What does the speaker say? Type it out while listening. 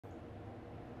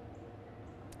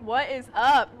What is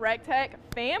up, Recteq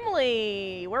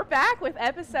family? We're back with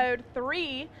episode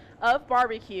 3 of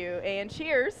BAR.B.Q. And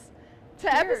cheers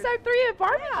to episode 3 of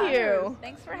BAR.B.Q. Yeah,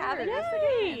 thanks for having us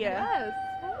again. Yes.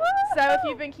 So if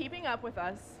you've been keeping up with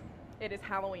us, it is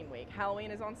Halloween week. Halloween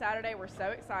is on Saturday. We're so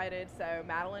excited. So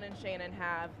Madeline and Shannon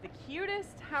have the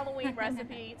cutest Halloween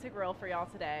recipe to grill for y'all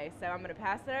today. So I'm going to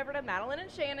pass it over to Madeline and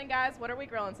Shannon, guys. What are we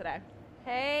grilling today?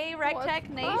 Hey,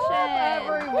 Recteq Nation. What's up,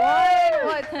 everyone?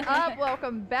 What's up?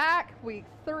 Welcome back. Week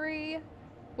 3.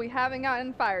 We haven't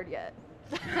gotten fired yet.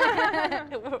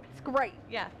 It's great.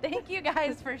 Yeah, thank you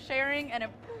guys for sharing and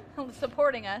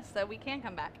supporting us so we can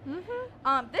come back.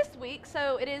 This week,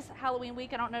 so it is Halloween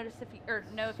week. I don't notice if you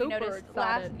noticed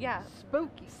excited.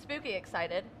 spooky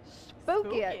excited.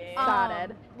 Spooky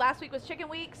excited. Last week was chicken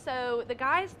week, so the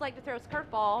guys like to throw us a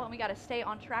curveball, and we got to stay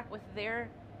on track with their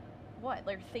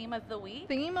theme of the week?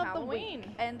 Theme of Halloween. the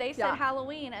week. And they said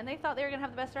Halloween, and they thought they were going to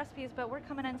have the best recipes, but we're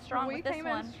coming in strong with this one. We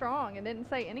came in strong and didn't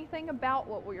say anything about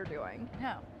what we were doing.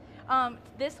 No.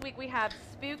 This week we have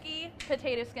spooky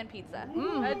potato skin pizza.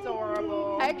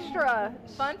 Adorable. Extra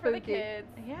Fun for the spooky. kids.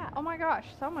 Yeah. Oh my gosh,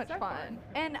 so much fun.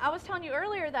 And I was telling you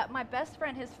earlier that my best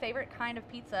friend, his favorite kind of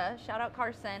pizza, shout out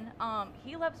Carson,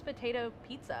 he loves potato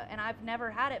pizza, and I've never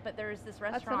had it, but there's this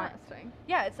restaurant. That's interesting.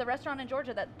 Yeah, it's a restaurant in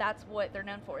Georgia that's what they're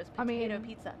known for, is potato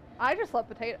pizza. I just love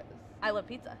potatoes. I love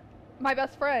pizza. My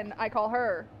best friend, I call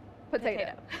her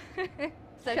Potato.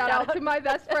 So shout out to my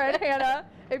best friend, Hannah,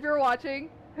 if you're watching,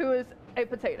 who is a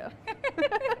potato.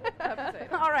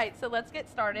 All right, so let's get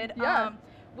started. Yeah.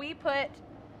 We put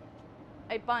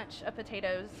a bunch of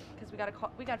potatoes because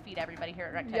we gotta feed everybody here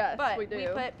at Recteq. Yes, but we do. We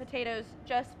put potatoes,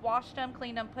 just washed them,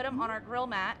 cleaned them, put them on our grill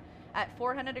mat at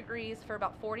 400 degrees for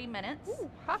about 40 minutes. Ooh,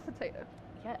 hot potato.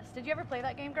 Yes. Did you ever play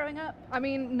that game growing up? I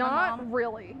mean, My not mom?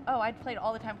 really. Oh, I played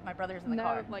all the time with my brothers in the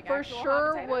car. Like for actual hot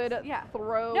sure potatoes? would Yeah.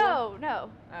 throw. No.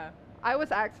 Oh. I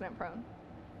was accident prone.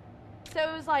 So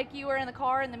it was like you were in the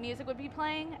car and the music would be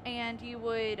playing, and you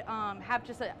would have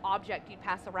just an object you'd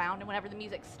pass around, and whenever the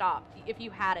music stopped, if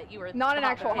you had it, you were Not the an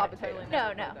actual hot potato. Totally No,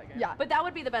 never no. played that game. Yeah. But that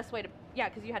would be the best way to,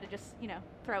 because you had to just,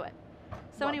 throw it.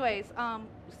 So Love anyways,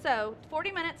 so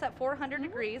 40 minutes at 400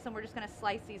 degrees, and we're just going to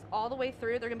slice these all the way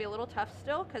through. They're going to be a little tough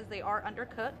still because they are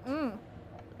undercooked. Look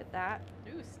at that.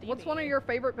 Ooh, steamy. What's one of your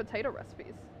favorite potato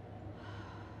recipes?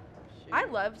 Shoot. I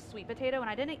love sweet potato, and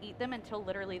I didn't eat them until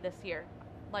literally this year.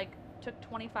 Like, took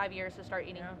 25 years to start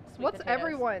eating sweet What's potatoes.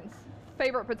 everyone's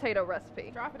favorite potato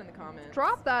recipe? Drop it in the comments.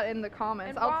 Drop that in the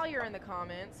comments. And while you're in the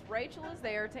comments, Rachel is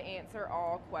there to answer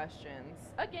all questions.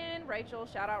 Again, Rachel,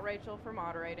 shout out Rachel for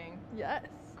moderating. Yes.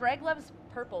 Greg loves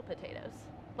purple potatoes.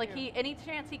 Like, Yeah. any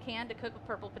chance he can to cook with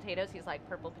purple potatoes, he's like,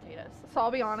 purple potatoes. So I'll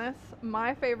be honest,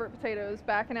 my favorite potatoes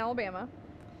back in Alabama,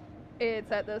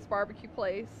 it's at this barbecue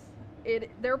place.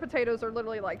 Their potatoes are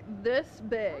literally like this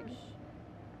big.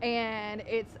 And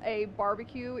it's a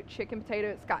barbecue chicken potato.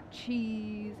 It's got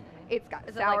cheese. It's got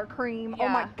Is it sour like- cream. yeah. Oh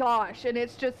my gosh. And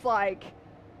it's just like,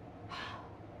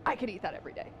 I could eat that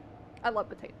every day. I love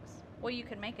potatoes. Well, you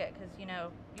can make it because,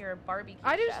 you're a barbecue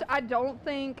chef. I don't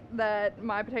think that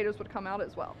my potatoes would come out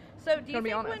as well. So do you gonna be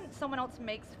think honest. when someone else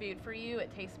makes food for you,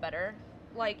 it tastes better?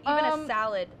 Like, even a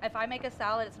salad. If I make a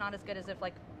salad, it's not as good as if,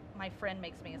 like, my friend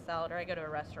makes me a salad or I go to a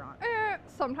restaurant.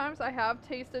 Sometimes I have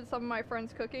tasted some of my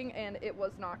friends' cooking and it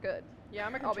was not good. Yeah,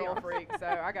 I'm a I'll be control honest. freak, so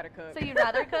I gotta cook. So you'd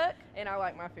rather cook? And I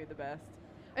like my food the best.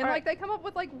 And All like they come up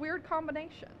with like weird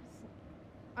combinations.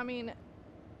 I mean,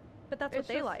 But that's what It's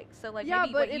they just- like. So, like, yeah,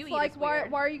 maybe but what you it's eat like is why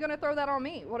weird. are you gonna throw that on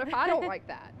me? What if I don't like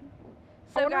that?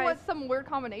 So I wonder guys, what some weird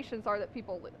combinations are that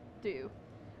people do with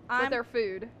I'm- their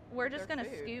food. we're just their going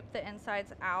to food. scoop the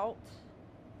insides out.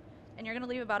 And you're going to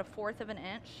leave about 1/4 of an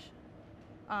inch.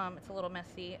 It's a little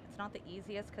messy. It's not the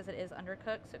easiest because it is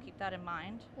undercooked, so keep that in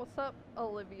mind. What's up,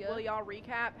 Olivia? Will y'all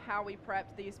recap how we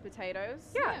prepped these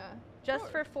potatoes? Yeah. Just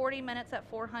Sure. for 40 minutes at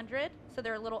 400, so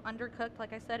they're a little undercooked.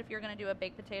 Like I said, if you're going to do a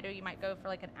baked potato, you might go for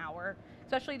like an hour,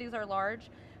 especially these are large.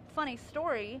 Funny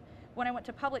story, when I went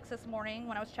to Publix this morning,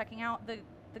 when I was checking out,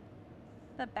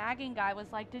 the bagging guy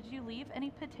was like, did you leave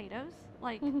any potatoes?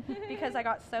 Like, because I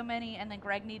got so many, and then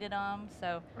Greg needed them,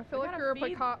 so. I feel We like gotta you're a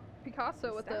feed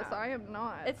Picasso with this. staff. I am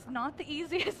not. It's not the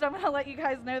easiest. I'm going to let you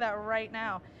guys know that right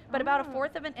now. But about Ah.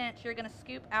 1/4 of an inch, you're going to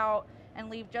scoop out and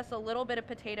leave just a little bit of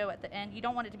potato at the end. You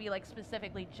don't want it to be like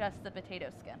specifically just the potato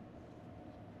skin.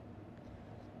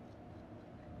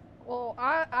 Well,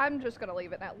 I'm just gonna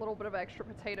leave it that little bit of extra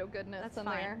potato goodness That's in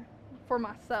fine. there for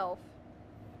myself.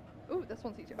 Ooh, this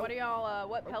one's easier. What do y'all?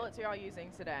 What pellets are y'all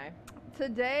using today?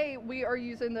 Today we are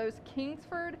using those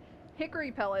Kingsford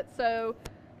hickory pellets. So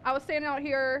I was standing out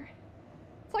here.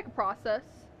 It's like a process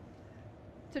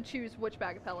to choose which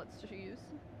bag of pellets to use.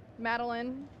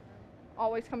 Madeline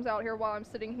always comes out here while I'm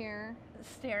sitting here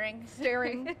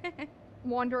Staring.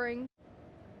 wondering.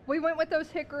 We went with those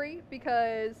hickory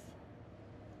because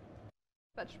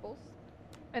vegetables,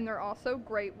 and they're also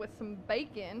great with some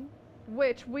bacon,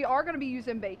 which we are going to be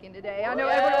using bacon today. I know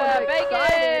everyone's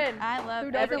excited. bacon. I love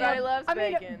Who doesn't Everybody love- loves I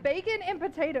mean, bacon. bacon and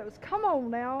potatoes. Come on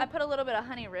now. I put a little bit of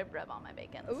honey rib rub on my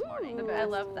bacon this morning. Ooh. I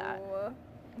love that.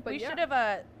 But We yeah. should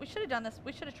have done this.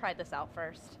 We should have tried this out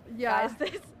first. Yeah.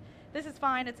 Guys, this is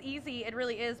fine. It's easy. It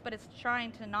really is, but it's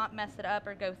trying to not mess it up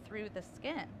or go through the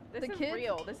skin. This The is kids-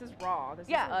 real. This is raw. This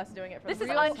Yeah. is us doing it for This the is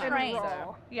real time, untrained.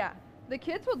 so. Yeah. The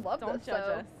kids would love Don't this, judge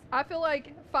though. us. I feel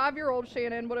like 5-year-old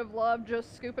Shannon would have loved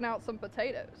just scooping out some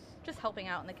potatoes. Just helping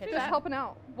out in the kitchen. Just helping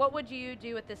out. What would you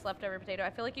do with this leftover potato? I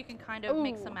feel like you can kind of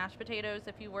make Ooh. some mashed potatoes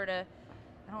if you were to,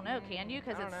 I don't know, can you?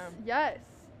 Because I it's don't know. Yes,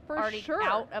 for already sure.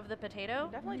 out of the potato.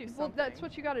 Definitely do Well, something. that's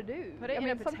what you got to do. Put it I in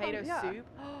mean, a potato sometimes- yeah. soup.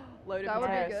 Loaded That would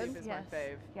be potato good. soup is Yes. my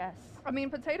fave. Yes. I mean,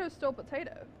 potato's still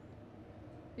potato.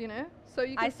 You know, so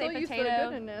you I can say still use the potato.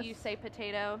 goodness. You say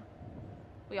potato.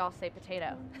 We all say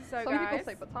potato. So Some guys, people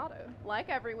say potato. like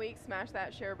every week, smash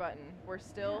that share button. We're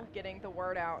still getting the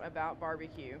word out about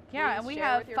BAR.B.Q. Yeah, Please and we share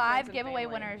have with your 5 friends and giveaway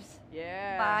family. winners.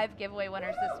 Yeah. 5 giveaway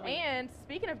winners this week. And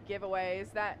speaking of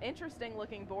giveaways, that interesting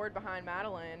looking board behind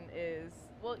Madeline is,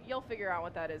 well, you'll figure out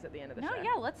what that is at the end of the No, show.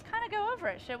 yeah, let's kind of go over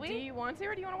it, should we? Do you want to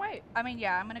or do you want to wait? I mean,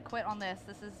 yeah, I'm gonna quit on this.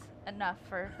 This is enough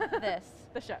for this.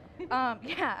 The show.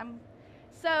 Yeah.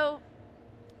 So,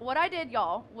 what I did,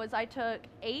 y'all, was I took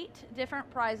 8 different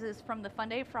prizes from the Fun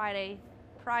Day Friday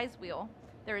prize wheel.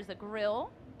 There is a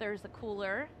grill, there's a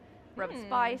cooler, Rub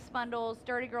Spice bundles,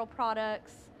 Dirty Girl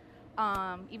products,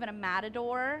 even a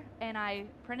Matador, and I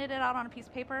printed it out on a piece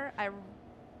of paper. I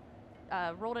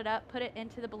rolled it up, put it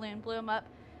into the balloon, blew them up,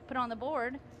 put it on the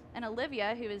board, and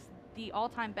Olivia, who is the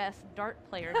all-time best dart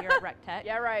player here at Recteq,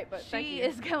 Yeah, right, but thank she you.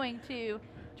 is going to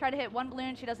try to hit one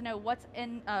balloon. She doesn't know what's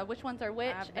in, which ones are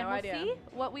which, have and no we'll idea. see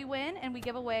what we win and we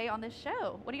give away on this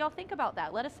show. What do y'all think about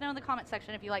that? Let us know in the comment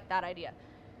section if you like that idea.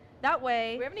 That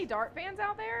way, Do we have any dart fans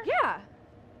out there? yeah,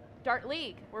 Dart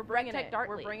League. We're bringing Recteq it. Dart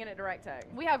We're League. bringing it to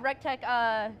Recteq. We have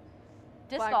Recteq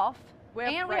disc Flag- golf, We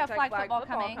have and we have Recteq flag football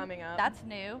coming. coming. up. That's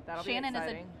new. That'll Shannon be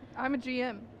exciting. I'm a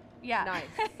GM. Yeah.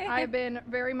 Nice. I've been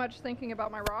very much thinking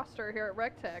about my roster here at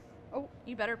Recteq. Oh,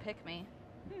 You better pick me.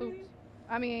 oops.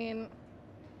 I mean,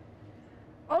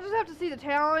 I'll just have to see the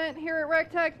talent here at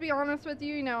Recteq, to be honest with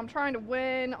you. You know, I'm trying to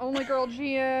win, only girl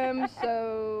GM,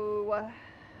 so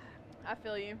I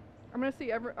feel you. I'm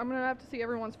gonna have to see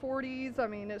everyone's 40s. I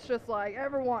mean, it's just like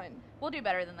everyone. We'll do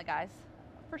better than the guys.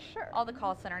 For sure. All the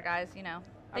call center guys, you know.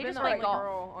 They I've been just the play only golf.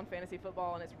 girl on fantasy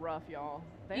football, and it's rough, y'all.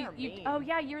 They are mean. Oh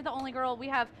yeah, you're the only girl. We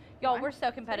have y'all. Wow. We're so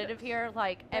competitive Yes. here.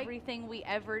 Like everything we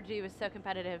ever do is so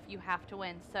competitive. You have to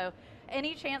win. So,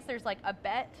 any chance there's like a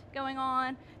bet going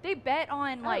on, they bet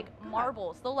on like God.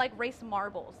 marbles. They'll like race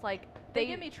marbles. Like They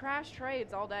give me trash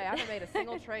trades all day. I haven't made a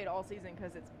single trade all season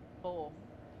because it's bull.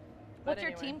 But What's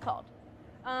your anyway. team called?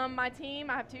 My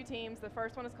team, I have 2 teams. The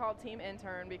first one is called Team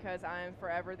Intern because I'm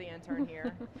forever the intern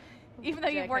here. Even though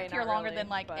you've JK, worked here not longer really, than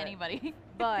like but- anybody.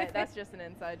 But that's just an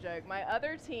inside joke. My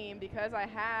other team, because I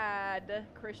had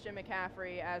Christian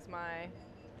McCaffrey as my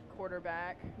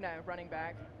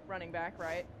running back,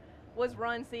 right, was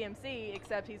Run CMC,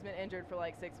 except he's been injured for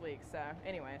like 6 weeks. So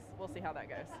anyways, we'll see how that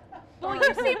goes. Well,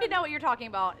 you seem to know what you're talking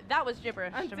about. That was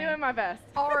gibberish I'm to me. doing my best.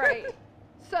 All right.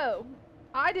 So,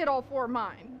 I did all 4 of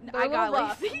mine. They're I a little got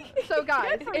rough. lazy. So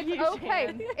guys, Good for it's you, okay.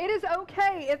 Shannon. It is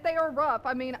okay if they are rough.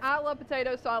 I mean, I love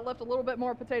potatoes, so I left a little bit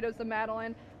more potatoes than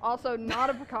Madeline. Also, not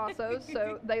a Picasso,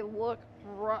 so they look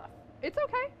rough. It's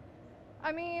okay.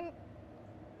 I mean,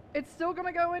 it's still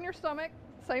gonna go in your stomach,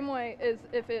 same way as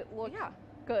if it looks Yeah.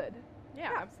 good.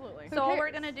 Yeah, absolutely. So all we're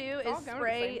cares? gonna do It's all is going to the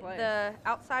spray same place. the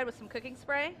outside with some cooking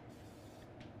spray.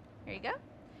 Here you go.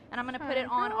 And I'm gonna put it Okay.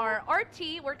 on our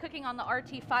RT. We're cooking on the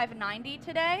RT 590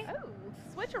 today. Oh,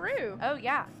 switcheroo. Oh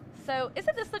yeah. So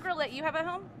isn't this the grill that you have at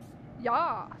home?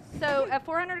 Yeah. So at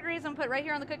 400 degrees, I'm gonna put right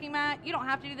here on the cooking mat. You don't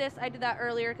have to do this. I did that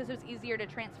earlier because it was easier to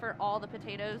transfer all the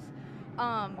potatoes.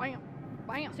 Bam.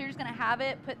 Bam. So you're just gonna have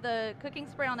it, put the cooking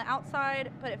spray on the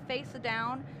outside, put it face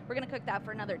down. We're gonna cook that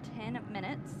for another 10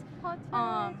 minutes.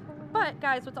 But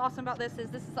guys, what's awesome about this is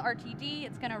the RTD.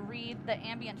 It's gonna read the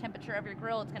ambient temperature of your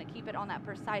grill. It's gonna keep it on that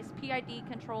precise PID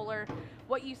controller.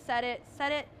 What you set it,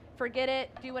 forget it,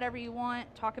 do whatever you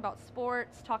want. Talk about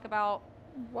sports, talk about,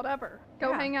 Whatever.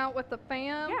 Go Yeah. hang out with the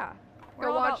fam. yeah. We're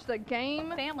Go all watch about the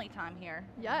game. family time here.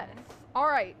 Yes. All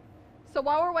right. So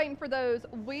while we're waiting for those,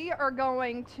 we are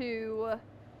going to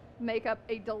make up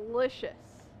a delicious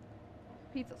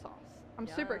pizza sauce. I'm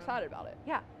super Yum. excited about it.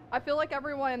 Yeah. I feel like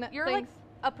everyone You're thinks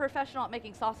a professional at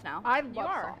making sauce now. I love You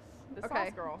are. sauce. The Okay,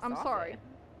 sauce girl. I'm Saucy. sorry.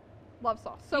 Love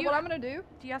sauce. So Do you- what I'm gonna do?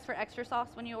 Do you ask for extra sauce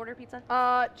when you order pizza?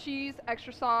 Cheese,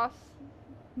 extra sauce.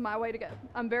 My way to go.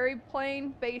 I'm very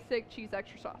plain, basic cheese,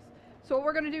 extra sauce. So what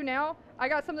we're gonna do now? I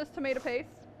got some of this tomato paste.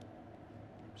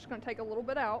 I'm just gonna take a little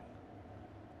bit out.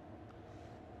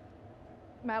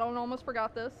 Madeline almost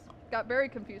forgot this. Got very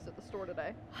confused at the store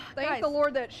today. Thank Guys. the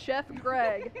Lord that Chef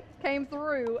Greg came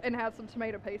through and had some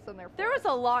tomato paste in there for There was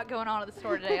us. a lot going on at the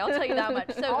store today, I'll tell you that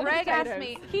much. So All the Greg asked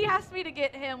potatoes. me, he asked me to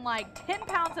get him like 10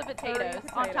 pounds of potatoes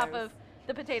on top potatoes. of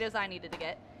the potatoes I needed to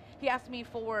get. He asked me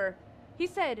for, he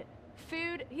said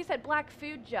black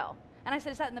food gel. And I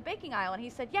said, is that in the baking aisle? And he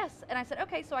said, yes. And I said,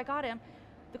 okay, so I got him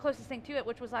the closest thing to it,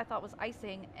 which was I thought was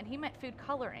icing, and he meant food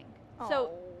coloring.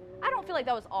 So I don't feel like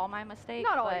that was all my mistake,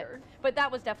 Not all but, yours. but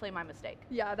that was definitely my mistake.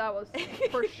 Yeah, that was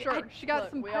for sure. She got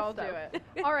Look, some we pesto. all do it.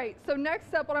 All right, so next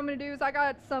step, what I'm going to do is I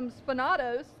got some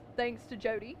spinatos, thanks to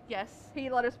Jody. Yes. He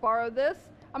let us borrow this.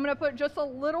 I'm going to put just a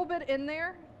little bit in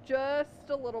there, just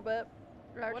a little bit.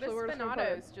 What is we're just gonna put-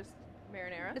 spinatos? Just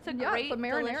marinara? It's a Yeah, great, it's a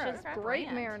marinara. delicious Great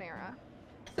brand. marinara.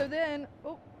 So then,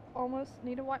 oh, almost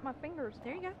need to wipe my fingers.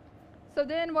 There you go. So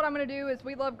then what I'm going to do is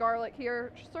we love garlic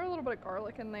here. Just throw a little bit of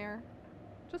garlic in there.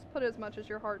 Just put as much as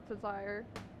your heart desire.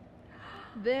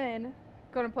 Then,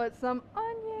 going to put some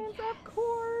onions, of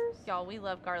course. Y'all, we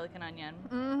love garlic and onion.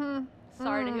 Mm-hmm.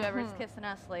 Sorry to whoever's kissing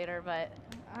us later, but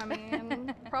I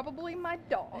mean, probably my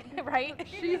dog. right?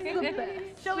 She's the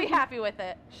best. She'll be happy with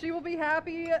it. She will be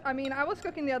happy. I mean, I was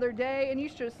cooking the other day, and you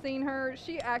should have seen her.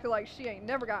 She acted like she ain't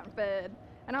never gotten fed.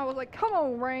 And I was like, come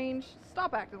on, Range.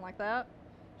 Stop acting like that.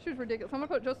 She was ridiculous. I'm going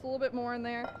to put just a little bit more in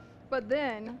there. But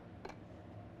then,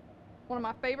 one of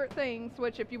my favorite things,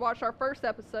 which if you watched our first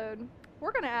episode,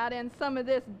 we're going to add in some of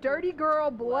this Dirty Girl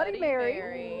Bloody Mary.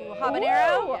 Ooh,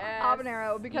 habanero? Ooh, Yes.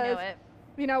 Habanero. You Because, know it.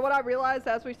 you know what I realized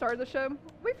as we started the show?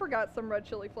 We forgot some red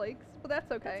chili flakes, but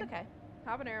that's okay. That's okay.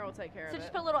 Habanero will take care So of just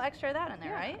it. put a little extra of that in there,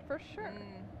 Yeah, right? For sure. Mm.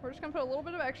 We're just going to put a little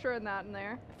bit of extra in that in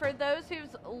there. For those who's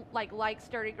likes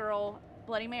Dirty Girl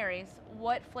Bloody Marys,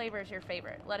 what flavor is your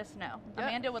favorite? Let us know. Yep.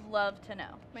 Amanda would love to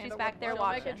know. Amanda She's back would there She'll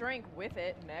watching. make a drink with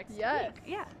it next Yes. week.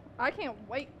 Yeah. I can't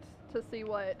wait to see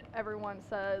what everyone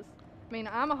says. I mean,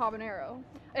 I'm a habanero.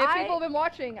 If I- people have been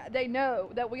watching, they know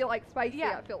that we like spicy,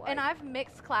 Yeah, I feel like. and I've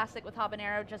mixed classic with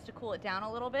habanero just to cool it down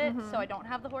a little bit, Mhm. so I don't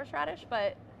have the horseradish,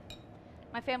 but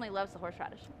my family loves the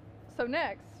horseradish. So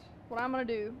next, what I'm going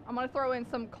to do, I'm going to throw in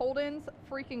some Colden's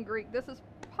freaking Greek. This is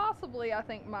possibly, I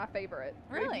think, my favorite.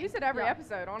 Really? We use it every Yeah.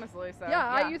 episode, honestly. So Yeah,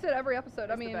 I use it every episode.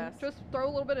 I It's the mean, best. just throw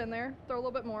a little bit in there, throw a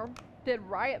little bit more. Did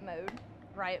riot mode.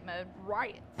 Riot mode.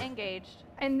 Riot. Engaged.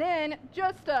 And then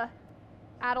just to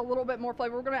add a little bit more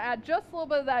flavor, we're going to add just a little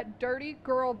bit of that Dirty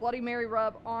Girl Bloody Mary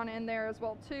rub on in there as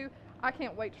well too. I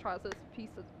can't wait to try this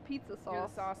pizza You're sauce.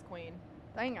 the sauce queen.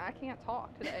 Dang, I can't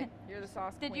talk today. You're the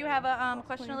sauce Did queen. you have a Sauce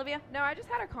question, queen. Olivia? No, I just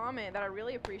had a comment that I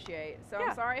really appreciate. So Yeah.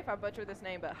 I'm sorry if I butchered this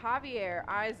name, but Javier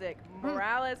Isaac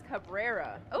Morales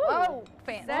Cabrera. Oh,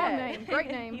 fancy. Long name, great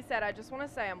name. He said, I just want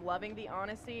to say I'm loving the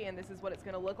honesty, and this is what it's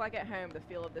going to look like at home, the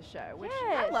feel of the show. Which I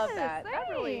Yes. love that. That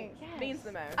really Thanks. means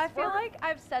the most. I feel We're- like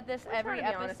I've said this we're every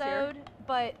trying to be honest here. episode,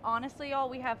 but honestly, y'all,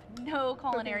 we have no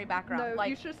culinary background. No, like,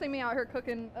 you should have seen me out here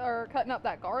cooking or cutting up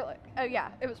that garlic. oh yeah,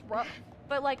 It was rough.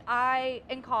 but like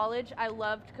in college, I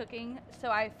loved cooking, so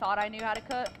I thought I knew how to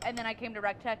cook, and then I came to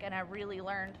Recteq and I really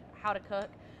learned how to cook.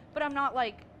 But I'm not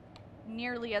like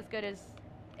nearly as good as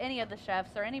any of the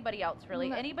chefs or anybody else really.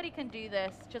 No. Anybody can do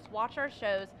this. Just watch our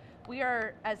shows. We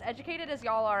are as educated as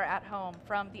y'all are at home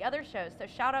from the other shows. So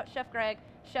shout out Chef Greg,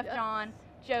 Chef Yes. John,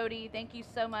 Jody. Thank you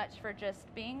so much for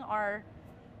just being our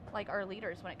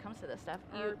leaders when it comes to this stuff.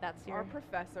 That's your our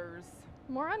professors,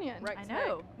 More onion. Right. I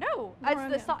know. No, More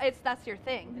that's your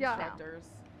thing. Yeah. instructors.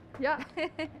 Yeah.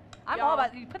 I'm Y'all- all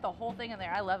about you put the whole thing in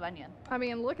there. I love onion. I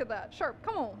mean, look at that. Sharp.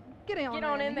 Come on. Get in Get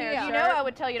on in there, here. You Sure. know I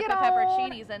would tell you to Get put on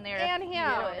pepperoncinis in there. and if you here.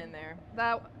 Get would. on in there.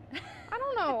 That. I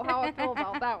don't know how I feel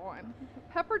about that one.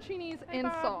 Pepperoncinis Hey, in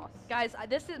Bob. sauce. Guys,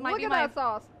 this might Look be at my that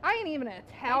sauce. I ain't even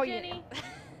Italian. Jenny.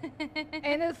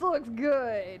 And this looks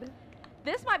good.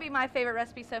 This might be my favorite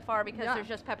recipe so far because Yeah. there's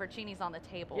just pepperoncinis on the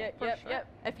table. Yep, for yep, sure. yep.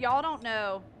 If y'all don't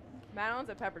know, Madeline's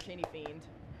a peppercini fiend.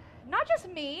 not just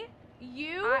me,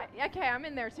 you Okay, I'm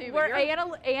in there too. we're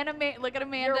but look at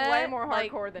Amanda. you're way more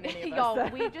like, hardcore than any of us. y'all,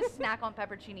 we just snack on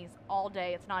pepperoncinis all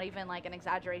day. It's not even like an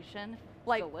exaggeration.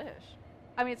 Like, delish.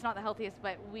 I mean, it's not the healthiest,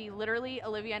 but we literally,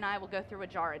 Olivia and I will go through a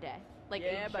jar a day. Like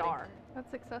Yeah, a buddy. jar.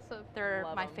 That's excessive. They're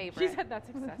Love my 'em. favorite. She said that's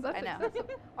excessive. That's I know.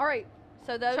 excessive. All right.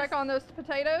 So those. Check on those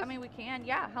potatoes. I mean, we can.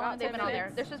 Yeah. How About long have they 10 been on there?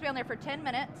 minutes. They're supposed to be on there for 10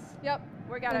 minutes. Yep.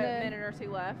 We got And a then minute or two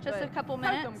left. Just a but couple poke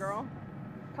 'em, minutes. girl.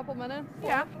 Couple minutes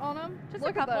Yeah. left on them. Just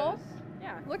Look a couple. At those.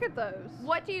 Yeah. Look at those.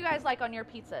 What do you guys like on your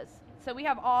pizzas? So we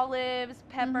have olives,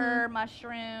 pepper,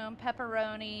 mushroom,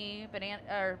 pepperoni, banana,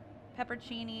 or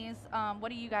pepperoncinis. What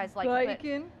do you guys like?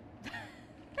 Bacon.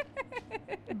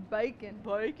 Bacon.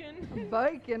 Bacon.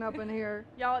 Bacon up in here.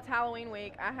 Y'all, it's Halloween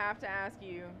week. I have to ask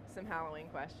you some Halloween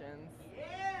questions.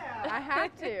 Yeah. I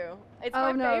have to. It's Oh,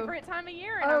 my no. favorite time of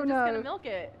year, and Oh, I'm just going no. to milk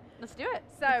it. Let's do it.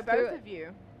 So, Let's do both it. of you,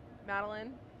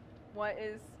 Madeline, what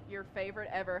is your favorite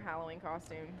ever Halloween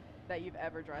costume that you've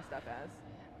ever dressed up as?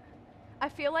 I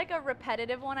feel like a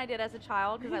repetitive one I did as a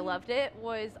child because I loved it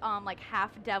was like half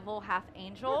devil, half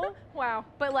angel. Wow.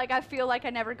 But like I feel like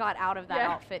I never got out of that Yeah.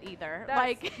 outfit either. That's-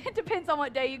 Like it depends on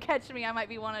what day you catch me. I might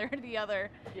be one or the other.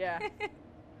 Yeah,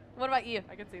 What about you?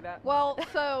 I can see that. Well,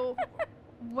 so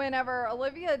whenever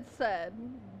Olivia had said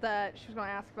that she was going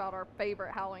to ask about our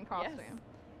favorite Halloween costume, Yes.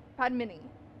 I had Minnie.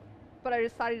 But I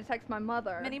decided to text my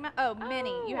mother. Minnie.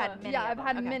 Minnie. You had Oh. Minnie. Yeah, of I've them.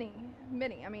 had Okay.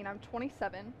 Minnie. I mean, I'm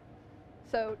 27.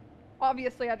 So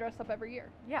obviously I dress up every year.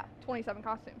 Yeah. 27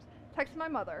 costumes. Texted my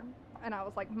mother, and I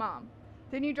was like, Mom,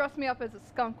 didn't you dress me up as a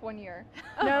skunk one year?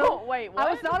 No, Oh, wait, what?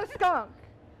 I was not a skunk.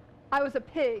 I was a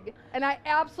pig, and I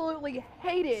absolutely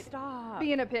hated Stop.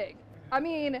 being a pig. I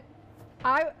mean,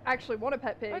 I actually want a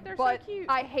pet pig, But they're so but cute.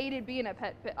 I hated being a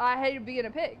I hated being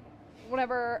a pig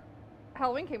whenever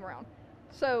Halloween came around.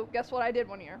 So guess what I did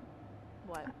one year?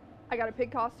 What? I got a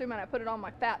pig costume and I put it on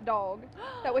my fat dog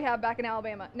that we have back in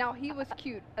Alabama. Now he was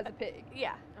cute as a pig.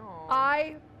 Yeah. Aw.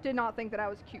 I did not think that I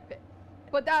was a cute pig,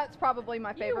 but that's probably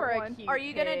my You favorite were a one. cute Are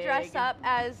you gonna dress pig. up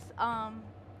as Are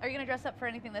you gonna dress up for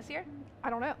anything this year? I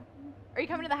don't know. Are you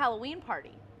coming to the Halloween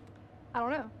party? I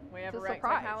don't know. We have It's a a Recteq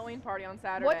surprise. Halloween party on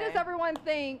Saturday. What does everyone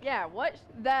think Yeah, what?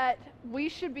 that we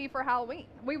should be for Halloween?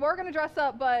 We were gonna dress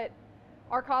up, but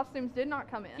our costumes did not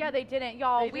come in. Yeah, they didn't,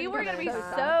 y'all. They We didn't were come gonna be in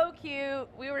time. so cute.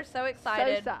 We were so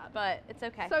excited, sad. but it's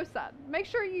okay. So sad. Make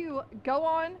sure you go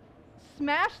on,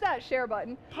 smash that share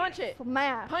button, Punch it.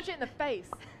 smash. Punch it in the face.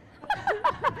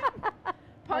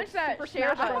 Punch Like that Super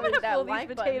share Smash I'm button, Bros. gonna that pull these like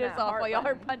button, potatoes that off heart while y'all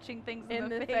are button punching things in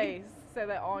the face so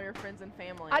that all your friends and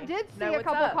family I did see know a what's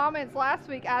couple up. comments last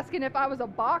week asking if I was a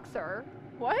boxer.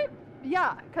 What?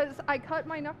 Yeah, because I cut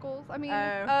my knuckles. I mean,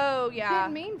 Oh yeah.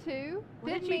 didn't mean to.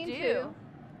 What didn't did you mean do? to.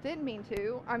 Didn't mean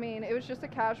to. I mean, it was just a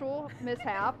casual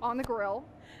mishap on the grill.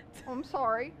 I'm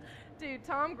sorry. Dude,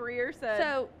 Tom Greer said,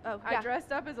 So I yeah.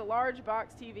 dressed up as a large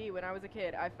box TV when I was a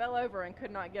kid. I fell over and could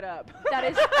not get up. That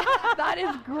is That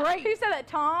is great. Who said that?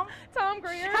 Tom. Tom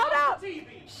Greer. Shout out. TV.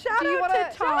 Shout Do you out wanna- to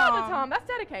shout Tom. Shout out to Tom. That's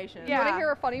dedication. You want Yeah. to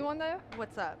hear a funny one though?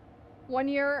 What's up? One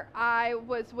year I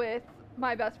was with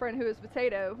my best friend who is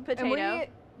Potato. Potato. And we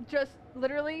just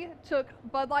literally took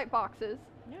Bud Light boxes,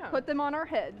 Yeah. put them on our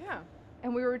heads, Yeah.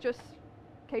 and we were just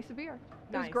case of beer.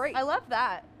 It was Nice. great. I love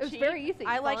that. It was Cheap. very easy.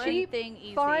 I like Fun. anything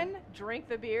easy. Fun. Drink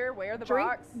the beer, wear the Drink,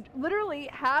 box. literally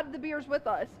had the beers with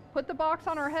us, put the box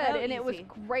on our head, So and it was easy.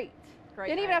 great. Great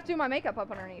Didn't even night. have to do my makeup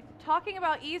up underneath. Talking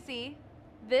about easy,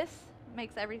 this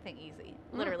makes everything easy.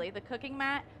 Literally, the cooking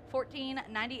mat,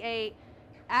 $14.98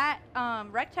 at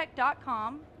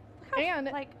recteq.com. And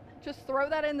Like, just throw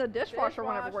that in the dishwasher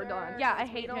whenever we're done. Dishwasher. yeah, I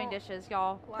Since we hate doing don't dishes,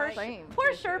 y'all. like Same. Poor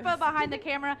dishes. Sherpa behind the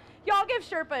camera. Y'all give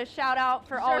Sherpa a shout out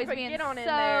for always Sherpa, being get on in so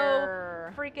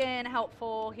there. freaking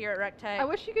helpful here at Recteq. I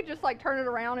wish you could just like turn it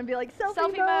around and be like selfie,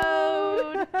 Selfie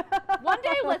mode. One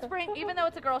day, let's bring, even though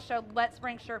it's a girl show, let's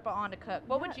bring Sherpa on to cook.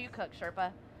 What would Yes. you cook, Sherpa?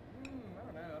 I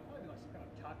don't know. I'd probably do like some kind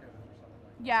of tacos or something like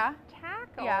Yeah.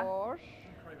 Tacos. Yeah. that. I'm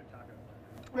craving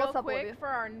tacos. Real What's up, quick Olivia? for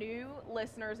our new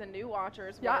listeners and new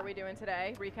watchers, Yeah. what are we doing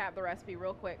today? Recap the recipe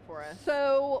real quick for us.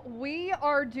 So we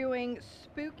are doing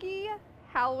spooky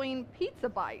Halloween pizza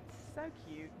bites, So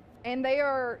cute. and they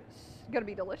are gonna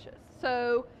be delicious.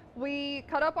 So we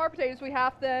cut up our potatoes, we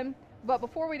half them, but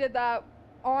before we did that,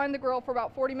 on the grill for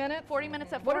about 40 minutes. 40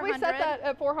 minutes at What 400. did we set that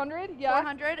at 400? Yeah.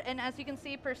 400, and as you can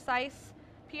see, precise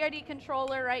PID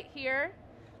controller right here.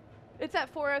 It's at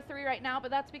 403 right now, but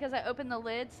that's because I opened the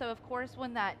lid. So of course,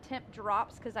 when that temp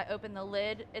drops, because I opened the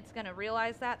lid, it's gonna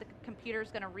realize that. The computer's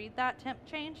gonna read that temp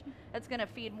change. It's gonna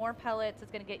feed more pellets.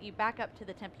 It's gonna get you back up to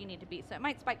the temp you need to be. So it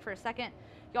might spike for a second.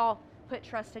 Y'all, put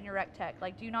trust in your Recteq.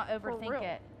 Like, do not overthink real.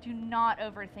 it. Do not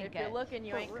overthink If it. you're looking,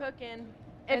 you For ain't real. cooking.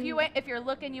 if you're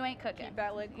looking, you ain't cooking. Keep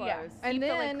that lid Yeah. closed. And Keep the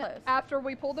lid then closed. after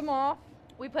we pulled them off,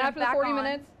 We put after it back the 40 on.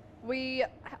 minutes, we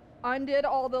undid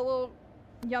all the little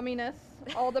yumminess,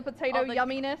 all the potato All the-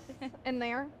 yumminess in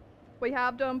there. We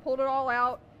halved them, pulled it all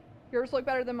out. Yours look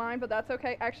better than mine, but that's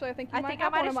okay. Actually, I think you I might think I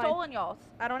have might one have of mine. stolen y'all's.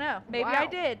 I don't know. Maybe I Wow.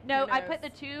 did. No, Who I knows? put the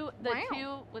two,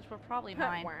 Wow. which were probably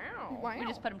mine. Wow. Wow. We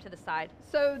just put them to the side.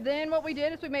 So then what we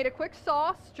did is we made a quick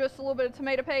sauce, just a little bit of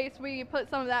tomato paste. We put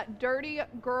some of that dirty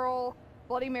girl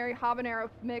Bloody Mary habanero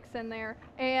mix in there.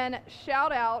 And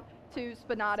shout out to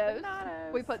Spinatos.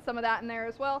 We put some of that in there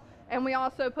as well. And we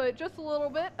also put just a little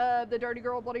bit of the Dirty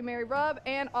Girl Bloody Mary rub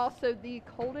and also the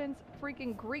Colden's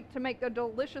freaking Greek to make the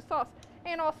delicious sauce.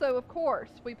 And also, of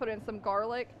course, we put in some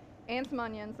garlic and some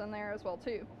onions in there as well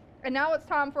too. And now it's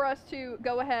time for us to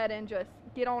go ahead and just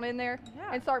get on in there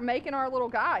and start making our little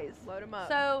guys. Load them up.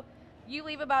 So you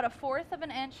leave about 1/4 of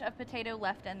an inch of potato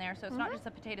left in there, so it's not just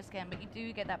a potato skin, but you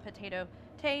do get that potato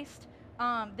taste.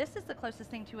 This is the closest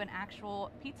thing to an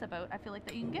actual pizza boat I feel like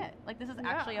that you can get. Like this is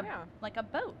actually like a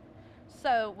boat.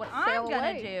 So what I'm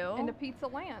gonna do into pizza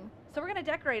land. So we're gonna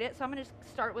decorate it. So I'm gonna just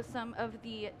start with some of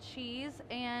the cheese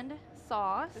and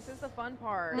sauce. This is the fun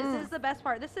part. This is the best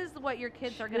part. This is what your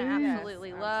kids are gonna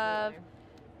absolutely love. Absolutely.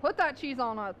 Put that cheese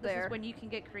on up there. This is when you can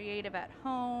get creative at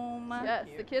home. Yes,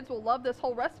 the kids will love this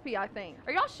whole recipe, I think.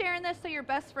 Are y'all sharing this so your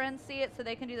best friends see it so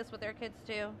they can do this with their kids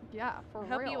too? Yeah, for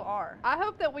real. I hope you are. I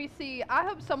hope that we see, I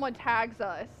hope someone tags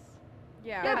us.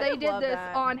 Yeah, that I they would did love this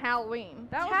that. on Halloween.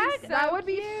 That would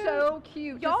be so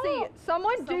cute to Y'all- see it.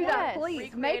 Someone do that, Yes.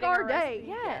 please. Make Recreating our a day. recipe.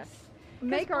 Yes.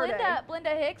 Make our day.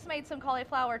 Blenda Hicks made some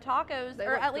cauliflower tacos, They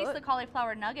or look at least good. the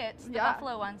cauliflower nuggets, the Yeah.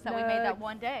 buffalo ones that we made that Nugs.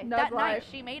 one day. Nug That night life.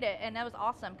 she made it, and that was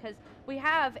awesome because we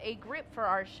have a group for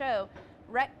our show,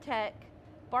 Recteq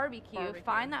BAR.B.Q.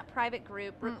 Find that private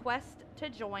group, request to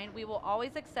join. We will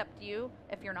always accept you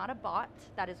if you're not a bot.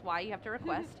 That is why you have to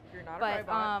request. If you're not a But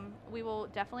robot. we will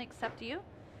definitely accept you.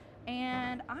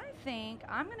 And I think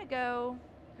I'm gonna go.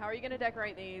 How are you going to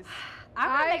decorate these? I'm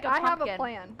gonna make a I pumpkin. have a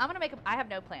plan. I'm gonna make a. I have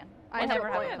no plan. I I have never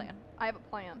a have plan. a plan. I have a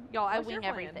plan. Y'all, I What's your wing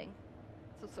plan? everything.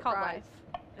 It's a It's called surprise.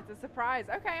 life. It's a surprise.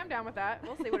 Okay, I'm down with that.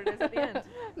 We'll see what it is at the end.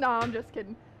 No, I'm just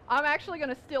kidding. I'm actually going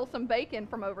to steal some bacon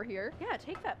from over here. Yeah,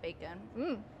 take that bacon.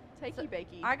 Takey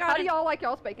bakey. I got How do y'all like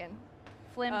y'all's bacon?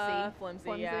 flimsy. Flimsy,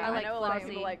 Flimsy. yeah. I like know a lot of flimsy.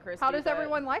 people like crispy. How does but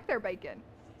everyone like their bacon?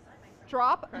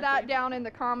 Drop that Crunchy. down in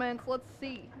the comments. Let's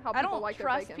see how I people don't like their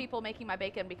trust bacon. people making my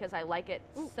bacon because I like it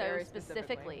so very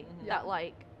specifically specifically. Mhm. that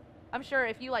like, I'm sure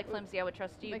if you like flimsy, I would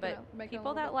trust you. Make But it a people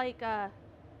little that bit. like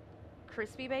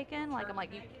crispy bacon, like I'm like,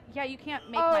 you can't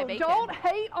make Oh, my bacon. don't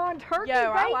hate on turkey Yo,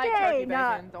 bacon. I like turkey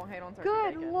bacon. Don't hate on turkey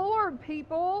Good bacon. Lord,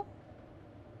 people.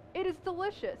 It is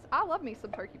delicious. I love me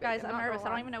some turkey bacon. Guys, I'm not nervous. I gonna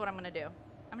don't lie. even know what I'm gonna do.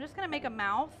 I'm just gonna make a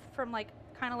mouth from like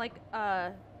kind of like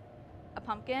a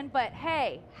pumpkin. But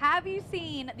hey, have you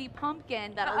seen the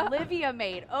pumpkin that Olivia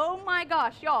made? Oh my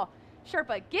gosh, y'all!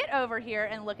 Sherpa, get over here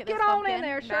and look at this Get on pumpkin. in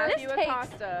there, Matthew This takes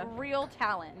Acosta. real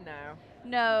talent. No.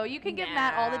 No, you can give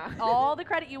Matt Nah. all the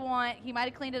credit you want. He might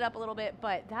have cleaned it up a little bit,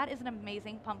 but that is an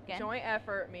amazing pumpkin. Joint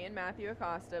effort, me and Matthew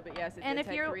Acosta. But yes, it And did if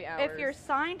take you're 3 hours. if you're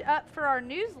signed up for our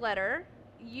newsletter,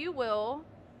 you will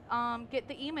get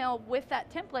the email with that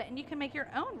template, and you can make your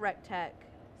own Recteq.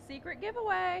 Secret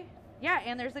giveaway. Yeah,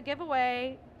 and there's a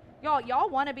giveaway. Y'all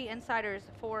want to be insiders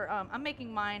for, I'm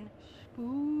making mine.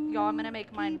 Y'all, I'm going to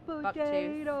make mine buck tooth.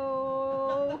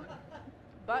 potato.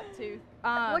 Butt tooth. Look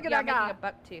at yeah, that I'm making guy. a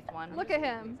buck tooth one. Look at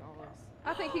him.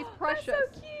 I think he's precious.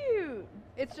 That's so cute.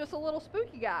 It's just a little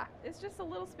spooky guy. It's just a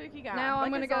little spooky guy. Now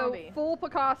I'm like going a to go zombie. full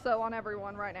Picasso on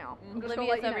everyone right now. I'm just gonna Olivia's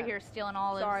let you over know. here stealing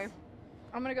olives. Sorry.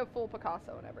 I'm going to go full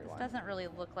Picasso on This everyone. doesn't really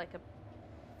look like a...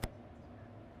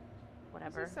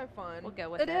 Whatever. This is so fun. We'll go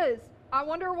with It is. I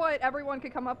wonder what everyone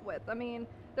could come up with. I mean,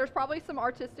 there's probably some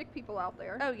artistic people out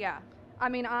there. Oh, yeah. I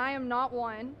mean, I am not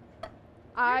one.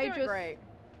 You're doing great.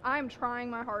 I'm trying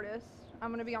my hardest. I'm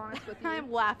going to be honest with you.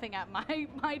 I'm laughing at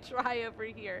my try over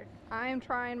here. I am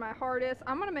trying my hardest.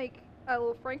 I'm going to make a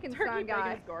little Frankenstein Turkey guy.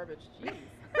 bacon is garbage. Jeez.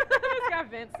 this guy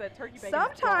Vince said turkey bacon is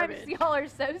Sometimes garbage. y'all are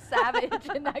so savage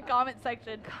in that comment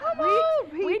section. Come on,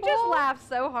 people. We just laugh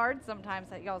so hard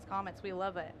sometimes at y'all's comments. We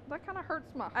love it. That kind of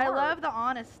hurts my heart. I love the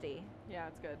honesty. Yeah,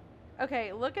 it's good.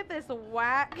 Okay, look at this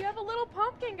whack. You have a little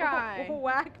pumpkin guy.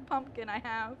 Whack pumpkin I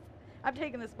have. I'm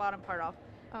taking this bottom part off.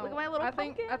 Oh, Look at my little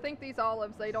pumpkin. I think these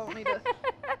olives, they don't need to.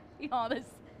 Y'all,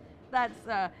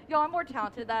 y'all, I'm more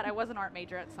talented than that. I was an art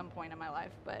major at some point in my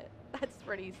life, but that's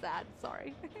pretty sad.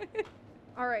 Sorry.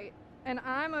 All right. And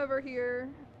I'm over here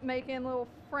making little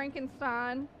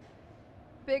Frankenstein.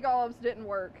 Big olives didn't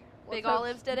work. Big Let's hope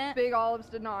olives didn't? Big olives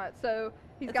did not. So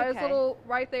he's It's got his okay. little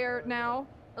right there now.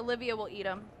 Olivia will eat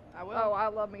them. I will. Oh, I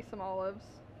love me some olives.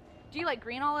 Do you like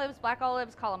green olives, black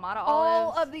olives, Kalamata All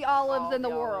olives? of the olives All in the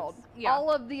the world. olives. Yeah.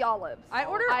 All of the olives. I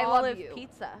order I love olive you.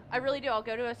 pizza. I really do. I'll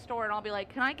go to a store and I'll be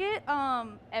like, "Can I get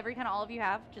every kind of olive you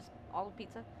have? Just olive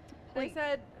pizza?" They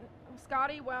said,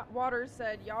 Scotty Waters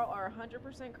said, y'all are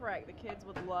 100% correct. The kids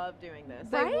would love doing this.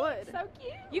 They Right? would. So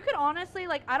cute. You could honestly,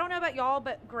 like, I don't know about y'all,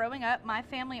 but growing up, my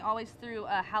family always threw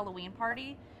a Halloween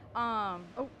party,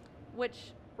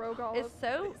 which Rogue is olives.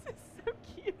 so so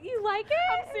cute. You like it?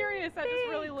 I'm serious. I just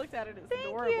really looked at it. It's Thank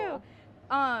adorable. you.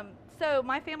 So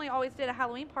my family always did a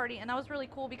Halloween party, and that was really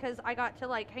cool because I got to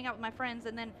like hang out with my friends,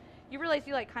 and then you realize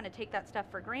you like kind of take that stuff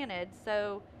for granted.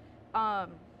 So,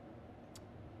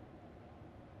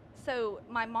 so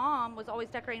my mom was always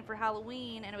decorating for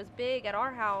Halloween, and it was big at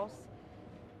our house.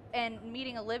 And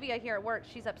meeting Olivia here at work,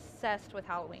 she's obsessed with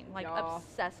Halloween, like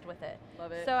obsessed with it.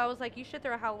 Love it. So I was like, you should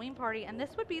throw a Halloween party, and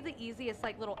this would be the easiest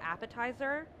like little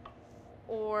appetizer.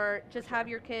 Or just have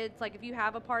your kids, like if you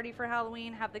have a party for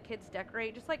Halloween, have the kids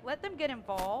decorate. Just like let them get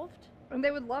involved. And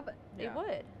they would love it. They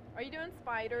would. Are you doing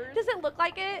spiders? Does it look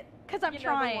like it? Because I'm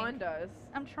trying. One does.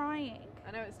 I'm trying.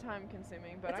 I know it's time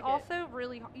consuming, but it's also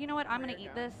really, you know what? I'm going to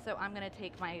eat this, so I'm going to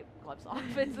take my gloves off.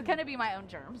 It's going to be my own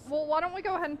germs. Well, why don't we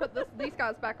go ahead and put these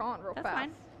guys back on real That's fast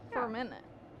fine. for a minute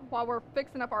while we're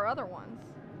fixing up our other ones.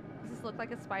 Does this look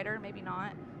like a spider? Maybe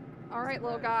not. All right,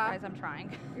 little guy. Guys, I'm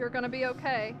trying. You're going to be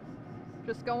okay.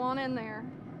 Just go on in there.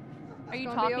 Are you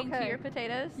talking to your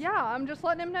potatoes? Yeah, I'm just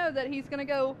letting him know that he's going to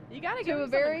go to a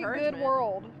very good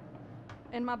world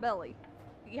in my belly.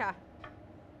 Yeah.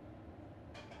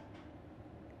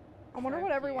 I wonder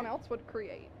what everyone else would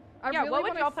create. What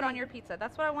would y'all put on your pizza?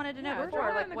 That's what I wanted to know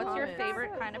before. Like, what's your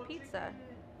favorite kind of pizza?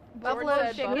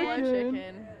 Buffalo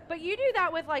chicken. But you do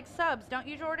that with like subs, don't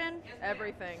you, Jordan?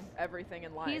 Everything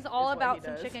in life. He's all about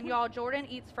some chicken, y'all. Jordan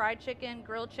eats fried chicken,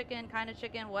 grilled chicken, kind of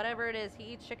chicken, whatever it is.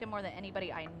 He eats chicken more than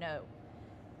anybody I know.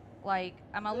 Like,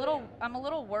 I'm a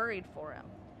little worried for him.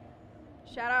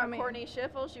 Shout out Courtney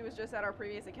Schiffel. She was just at our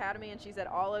previous academy, and she said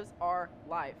olives are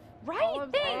life. Right,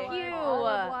 olives thank you.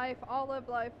 Olive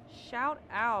life. Shout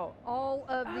out. All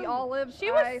of the olives.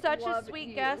 She was such a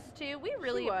sweet guest, too. We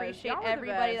really appreciate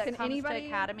everybody that comes to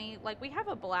Academy. Like, we have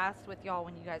a blast with y'all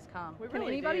when you guys come. We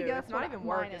really do. Guess it's not even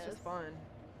work, it's just fun.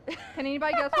 Can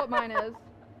anybody guess what mine is?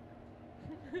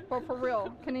 But for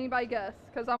real, can anybody guess?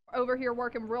 Because I'm over here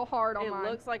working real hard on mine.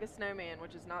 It looks like a snowman,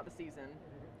 which is not the season.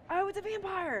 Oh, it's a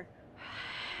vampire.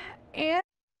 And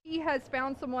he has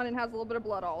found someone and has a little bit of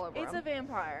blood all over him. It's a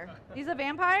vampire. He's a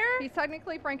vampire? He's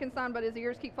technically Frankenstein, but his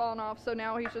ears keep falling off, so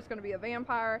now he's just going to be a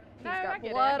vampire. He's No, got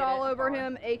blood all over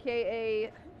him,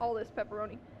 a.k.a. all this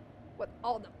pepperoni with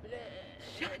all the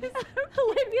blood.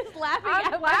 Olivia's laughing.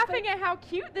 I'm laughing at how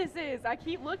cute this is. I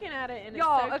keep looking at it, and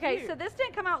y'all, it's so okay, cute. so this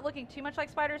didn't come out looking too much like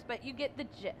spiders, but you get the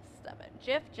gist of it.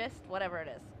 Gist, whatever it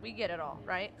is. We get it all,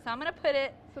 right? So I'm going to put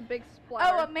it. It's a big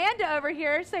splatter. Oh, Amanda over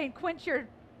here saying quench your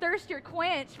thirst, your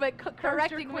quench, but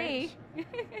correcting me.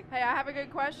 Hey, I have a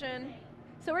good question.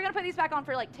 So we're going to put these back on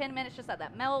for like 10 minutes, just let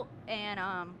that melt and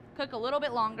cook a little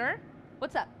bit longer.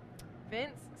 What's up?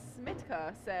 Vince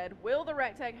Smitka said, will the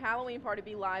Recteq Halloween party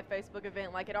be live Facebook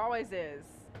event like it always is?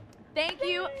 Thank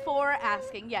you for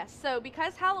asking. Yes, so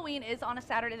because Halloween is on a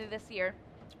Saturday this year,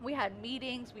 we had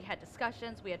meetings, we had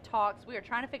discussions, we had talks, we were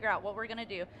trying to figure out what we're going to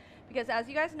do. Because as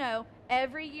you guys know,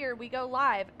 every year we go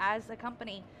live as a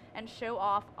company and show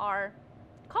off our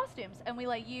costumes. And we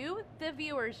let you, the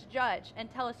viewers, judge and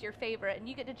tell us your favorite. And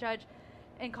you get to judge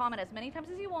and comment as many times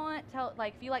as you want. Tell,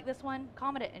 like, if you like this one,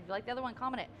 comment it. And if you like the other one,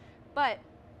 comment it. But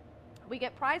we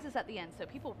get prizes at the end, so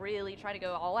people really try to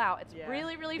go all out. It's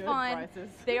really, really fun.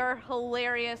 Prizes. They are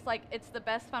hilarious. Like, it's the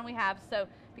best fun we have. So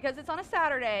because it's on a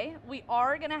Saturday, we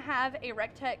are going to have a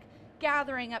Recteq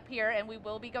gathering up here, and we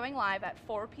will be going live at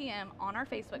 4 p.m. on our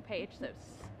Facebook page. So,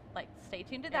 like, stay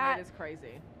tuned to that. And it is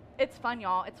crazy. It's fun,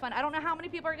 y'all. It's fun. I don't know how many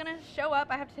people are going to show up.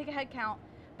 I have to take a head count.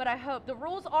 But I hope. The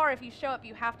rules are if you show up,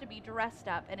 you have to be dressed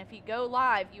up. And if you go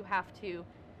live, you have to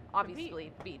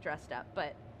obviously be dressed up.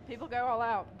 But people go all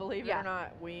out. Believe it or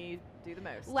not, we do the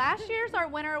most. Last year's our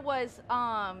winner was,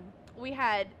 we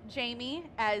had Jamie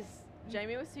as...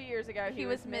 Jamie was 2 years ago. He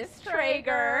was Miss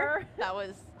Traeger. That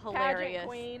was hilarious. Pageant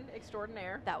queen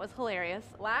extraordinaire. That was hilarious.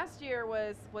 Last year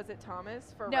was it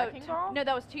Thomas for no, Wrecking Ball? No,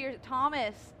 that was 2 years.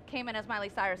 Thomas came in as Miley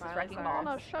Cyrus's Wrecking Ball.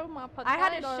 No, show my potatoes. I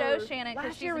had to show Shannon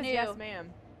because she's new. Yes, ma'am.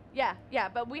 Yeah,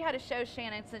 but we had to show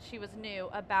Shannon since she was new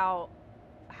about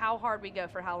how hard we go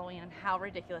for Halloween and how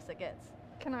ridiculous it gets.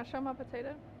 Can I show my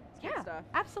potato? Yeah,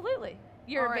 absolutely.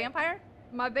 You're a vampire?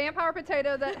 My vampire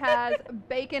potato that has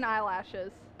bacon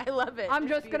eyelashes. I love it. I'm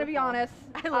just going to be honest.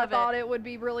 I thought it would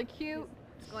be really cute.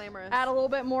 It's glamorous. Add a little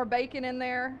bit more bacon in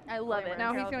there. I love it.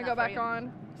 Now he's going to go back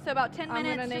on. So about 10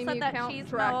 minutes, I'm just name let you that Count cheese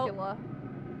Dracula.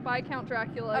 By Count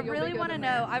Dracula. I really want to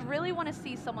know. I really want to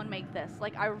see someone make this.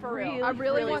 Like, I really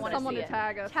want someone to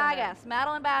tag us. Tag us.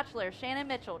 Madeline Batchelor, Shannon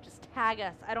Mitchell. Just tag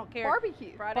us. I don't care.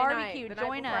 BAR.B.Q. BAR.B.Q.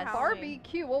 Join us.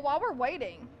 BAR.B.Q. Well, while we're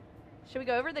waiting. Should we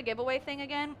go over the giveaway thing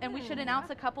again? And we should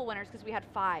announce a couple winners because we had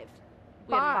 5.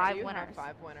 We Five. had 5 You winners. had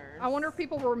 5 winners. I wonder if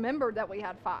people remembered that we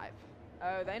had 5.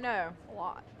 Oh, they know. A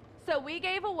lot. So we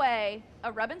gave away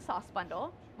a rub and sauce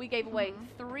bundle. We gave away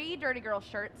 3 Dirty Girl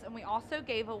shirts, and we also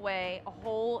gave away a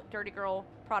whole Dirty Girl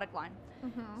product line.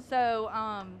 So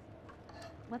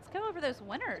let's go over those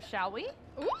winners, shall we?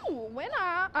 Ooh, winner.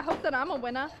 I hope that I'm a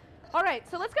winner. All right,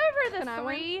 so let's go over Can I the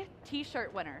win? 3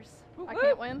 T-shirt winners. I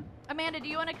can't win. Amanda, do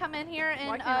you want to come in here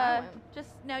Why and can't I win? just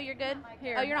no, you're good.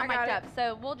 Here, Oh, you're not I got mic'd it. up,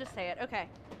 so we'll just say it. Okay.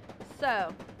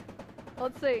 So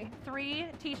Let's see. 3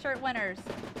 T-shirt winners.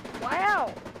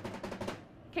 Wow.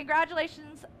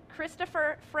 Congratulations,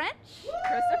 Christopher French.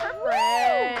 Christopher Woo!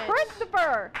 French.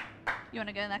 Christopher. You want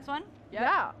to go to the next one? Yep.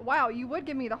 Yeah. Wow, you would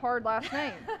give me the hard last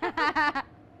name.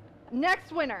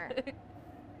 Next winner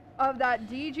of that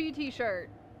DG t-shirt,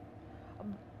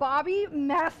 Bobby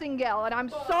Massingale, and I'm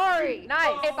sorry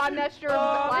Nice. if I messed your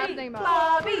last name up.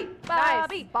 Bobby.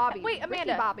 Nice. Bobby. Wait, Ricky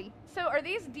Amanda. Bobby. So are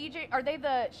these DJ? Are they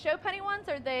the show penny ones?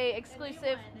 Or are they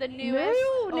exclusive? The New, newest?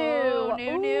 Oh,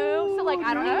 new. new. So like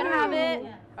I don't even have it.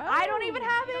 Ooh. I don't even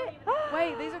have it.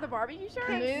 Wait, these are the barbecue shirts?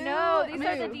 New. No, these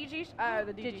are the New. DG. Oh,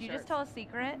 the DG Did you shirts. just tell a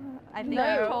secret? I think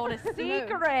No. you told a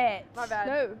secret. My bad.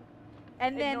 No.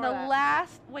 And then Ignore the that.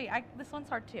 last. Wait, this one's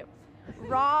hard too.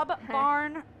 Rob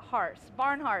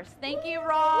Barnhurst. Thank you,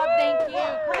 Rob. Thank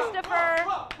you, Christopher.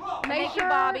 Thank you,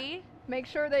 Bobby. Make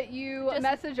sure that you Just-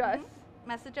 message us,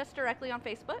 Message us directly on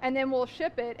Facebook. and then we'll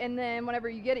ship it. And then whenever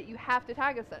you get it, you have to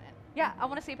tag us in it. Yeah, I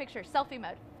want to see a picture. Selfie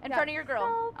mode. In Yeah. front of your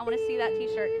girl. I want to see that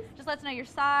t-shirt. Selfies. Just let us know your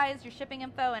size, your shipping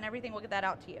info, and everything. We'll get that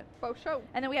out to you. For show.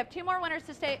 And then we have 2 more winners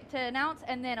to announce,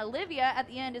 and then Olivia at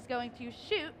the end is going to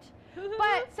shoot.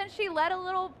 But since she let a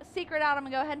little secret out, I'm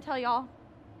going to go ahead and tell y'all.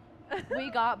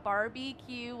 We got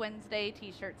BAR.B.Q Wednesday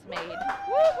t-shirts made.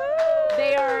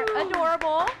 They are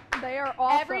adorable. They are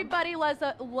awesome. Everybody loves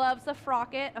a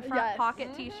frocket, a front Yes.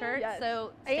 pocket t-shirt. Yes.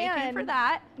 So stay tuned for And-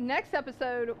 that. Next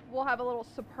episode, we'll have a little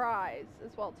surprise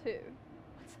as well too.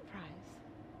 What surprise?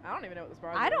 I don't even know what this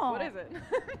bar I is. don't. What is it?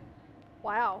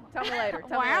 Wow. Tell me later.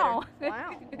 Tell Wow. Me later.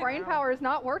 Wow. Brain Wow. power is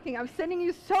not working. I'm sending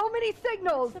you so many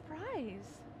signals. Surprise.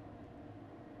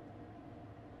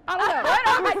 I don't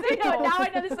know. I see it. Now I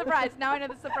know the surprise. Now I know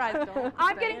the surprise. Don't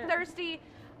I'm say getting it. thirsty.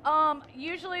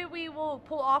 Usually we will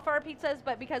pull off our pizzas,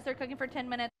 but because they're cooking for 10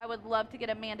 minutes, I would love to get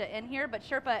Amanda in here. But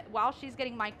Sherpa, while she's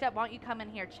getting mic'd up, why don't you come in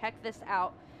here, check this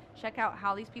out. Check out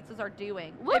how these pizzas are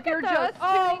doing. Look If you're at those. just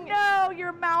Oh tuning- no,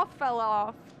 your mouth fell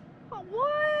off. What?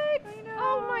 I know.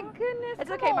 Oh my goodness. It's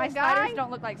Come okay. on, My guy. spiders don't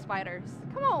look like spiders.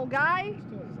 Come on, guy.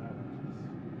 Still has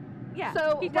allergies. Yeah.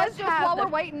 So he does let's just have while the- we're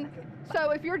waiting.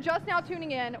 So if you're just now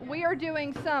tuning in, we are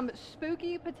doing some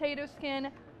spooky potato skin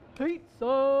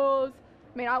pizzas.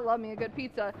 I mean, I love me a good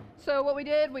pizza. So what we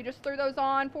did, we just threw those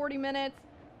on 40 minutes,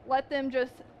 let them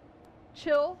just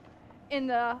chill in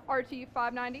the RT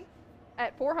 590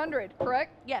 at 400,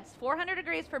 correct? Yes, 400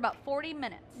 degrees for about 40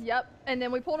 minutes. Yep. And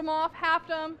then we pulled them off, halved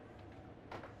them,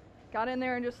 got in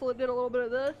there and just did a little bit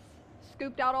of this,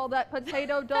 scooped out all that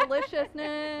potato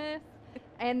deliciousness,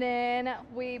 and then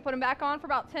we put them back on for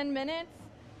about 10 minutes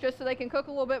just so they can cook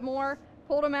a little bit more.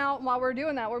 Pulled them out, and while we're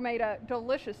doing that, we made a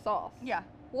delicious sauce. Yeah.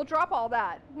 We'll drop all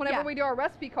that whenever Yeah. we do our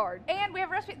recipe card. And we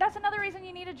have recipe. That's another reason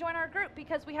you need to join our group,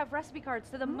 because we have recipe cards.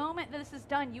 So the moment that this is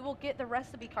done, you will get the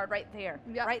recipe card right there,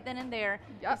 Yep. right then and there,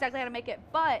 Yep. exactly how to make it.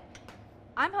 But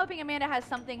I'm hoping Amanda has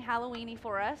something Halloweeny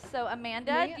for us. So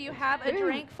Amanda, Me- do you have a Ooh.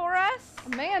 drink for us?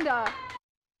 Amanda!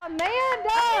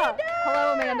 Amanda!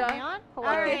 Hello, Amanda. Am I on? Hello.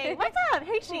 All right. What's up?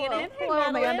 Hey, Shannon. Hey,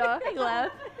 Hello, Madeline. Amanda. Hey,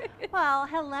 love. Well,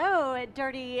 hello,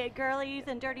 dirty girlies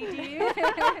and dirty dudes.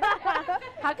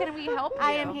 How can we help you?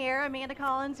 I am here, Amanda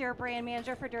Collins, your brand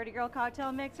manager for Dirty Girl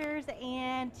Cocktail Mixers,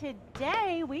 and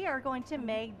today we are going to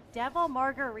make devil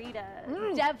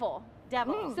margaritas. Devil.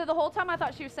 Devil. So the whole time I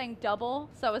thought she was saying double,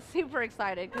 so I was super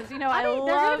excited because, you know, I mean,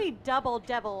 they're love... gonna be double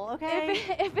devil, okay?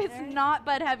 If it's not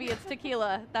Bud Heavy, it's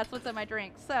tequila. That's what's in my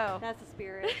drink. So That's the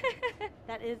spirit.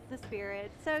 That is the spirit.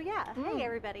 So yeah, hey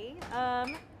everybody.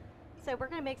 So we're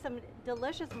gonna make some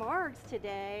delicious margs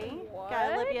today. Got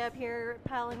What? Olivia up here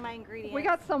piling my ingredients. We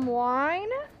got some wine.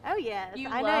 Oh yes, You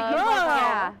I love- know you love Girl.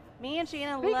 that. Me and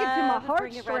Shannon Speaking to my love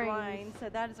drinking red heartstrings. wine, so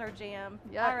that is our jam.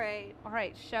 Yep. All right, all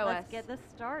right, show let's us. get this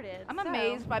started. I'm So,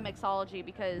 amazed by mixology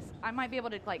because I might be able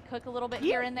to like cook a little bit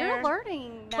you, here and there. You're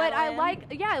learning, But I Madeline. like,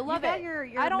 yeah, I love got it. your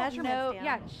I don't measurements know. down.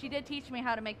 Yeah, she did teach me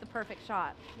how to make the perfect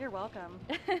shot. You're welcome.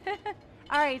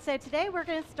 All right, so today we're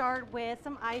going to start with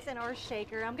some ice in our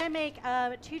shaker. I'm going to make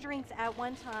 2 drinks at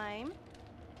one time.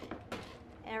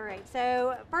 All right,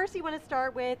 so first you want to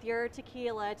start with your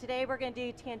tequila. Today we're going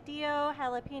to do Tantillo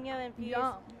jalapeno infused.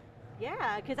 Yum.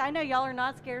 Yeah, because I know y'all are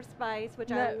not scared of spice,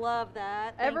 which I No. love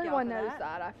that. Thank y'all Everyone for knows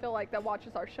that. I feel like that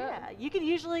watches our show. Yeah, you can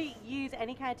usually use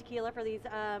any kind of tequila for these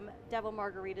devil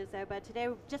margaritas, though. But today,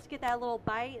 just to get that little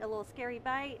bite, a little scary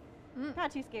bite,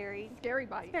 not too scary. Scary It's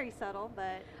bite. very subtle,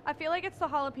 but I feel like it's the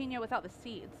jalapeno without the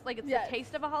seeds. Like it's Yes. the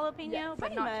taste of a jalapeno, Yes. but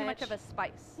Pretty not too much much. of a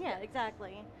spice. yeah,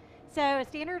 exactly. So a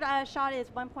standard shot is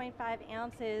 1.5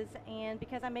 ounces, and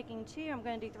because I'm making 2, I'm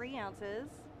going to do 3 ounces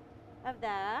of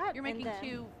that. You're and making then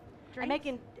 2 drinks? I'm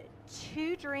making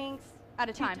 2 drinks at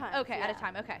a 2 time. times, Okay, at a yeah.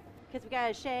 time. Okay. Because we got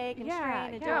to shake and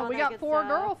strain and do Yeah, all we that got good 4 stuff.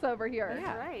 girls over here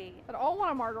That's right. that all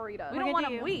want a margarita. We We're don't gonna want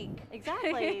them do- weak.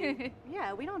 Exactly.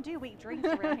 Yeah, we don't do weak drinks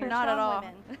around here. Not at Strong all.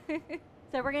 women.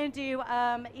 So we're going to do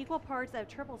equal parts of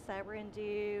triple sec. We're going to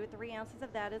do 3 ounces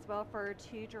of that as well for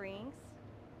 2 drinks.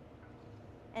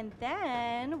 And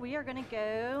then we are going to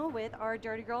go with our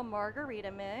Dirty Girl Margarita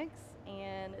mix.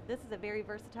 And this is a very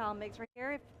versatile mix right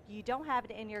here. If you don't have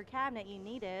it in your cabinet, you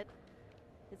need it.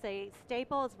 It's a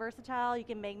staple. It's versatile. You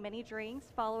can make many drinks.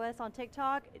 Follow us on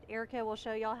TikTok. Erica will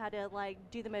show y'all how to like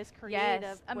do the most creative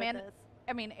Yes, with Amanda. this.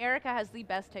 I mean, Erica has the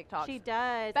best TikToks. She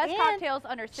does. Best And cocktails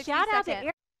under 60 shout out to seconds.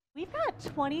 Erica. We've got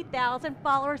 20,000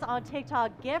 followers on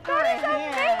TikTok. Give her a That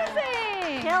hand. is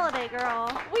amazing. Killing it,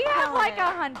 girl. We have Killing like it.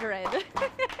 100.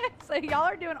 So y'all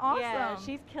are doing awesome. Yeah,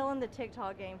 she's killing the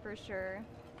TikTok game for sure.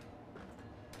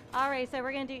 All right, so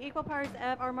we're going to do equal parts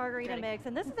of our margarita Ready. mix.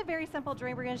 And this is a very simple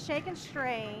drink. We're going to shake and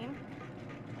strain.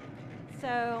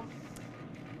 So,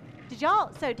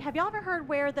 have y'all ever heard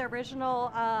where the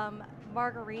original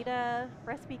margarita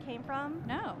recipe came from?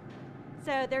 No.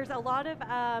 So there's a lot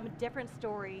of different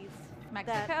stories.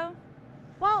 Mexico?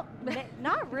 Well,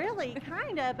 not really,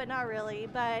 kind of, but not really.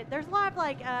 But there's a lot of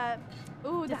like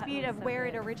Ooh, that dispute was of so where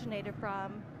it good. originated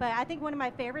from. But I think one of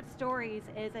my favorite stories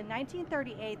is in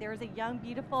 1938, there was a young,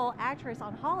 beautiful actress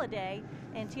on holiday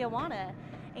in Tijuana.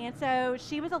 And so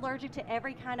she was allergic to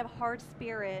every kind of hard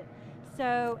spirit,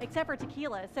 so except for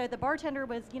tequila. So the bartender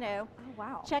was, Oh,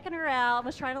 wow. checking her out,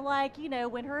 was trying to like,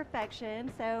 win her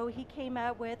affection. So he came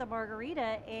up with a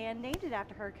margarita and named it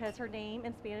after her because her name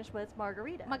in Spanish was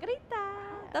Margarita. Margarita.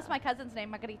 That's my cousin's name,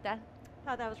 Margarita.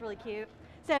 Thought that was really cute.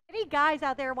 So any guys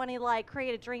out there wanting to like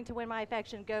create a drink to win my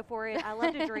affection, go for it. I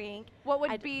love to drink. What would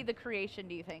I be the creation,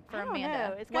 do you think, for I don't Amanda?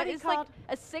 know. It's What gotta be is like called-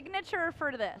 a signature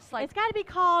for this? Like, It's got to be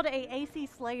called a AC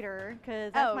Slater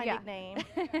because that's Oh, my yeah. nickname.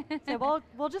 So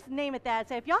we'll just name it that.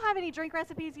 So if y'all have any drink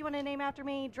recipes you want to name after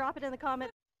me, drop it in the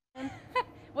comments.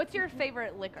 what's your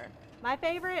favorite liquor? My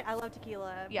favorite, I love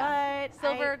tequila. Yeah. But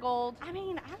Silver, gold. I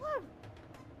mean,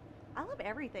 I love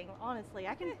everything, honestly.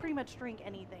 I can pretty much drink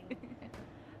anything.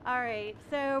 All right,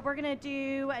 so we're gonna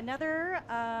do another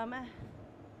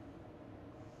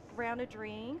round of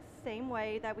drinks, same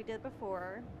way that we did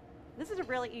before. This is a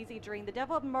really easy drink. The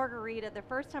Devil Margarita, the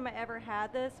first time I ever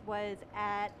had this was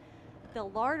at the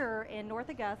Larder in North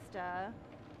Augusta.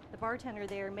 The bartender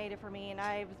there made it for me, and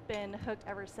I've been hooked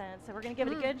ever since. So we're gonna give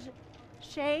it a good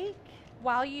shake.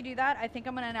 While you do that, I think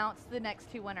I'm going to announce the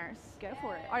next 2 winners. Go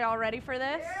for it. Are y'all ready for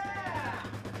this?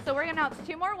 So we're going to announce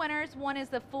 2 more winners. One is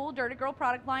the full Dirty Girl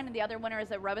product line, and the other winner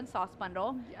is a rub and sauce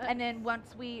bundle. Yes. And then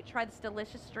once we try this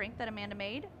delicious drink that Amanda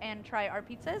made and try our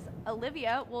pizzas,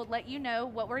 Olivia will let you know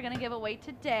what we're going to give away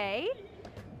today.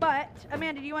 But,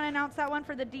 Amanda, do you want to announce that one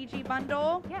for the DG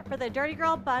bundle? Yeah, for the Dirty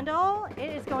Girl bundle,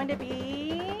 it is going to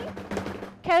be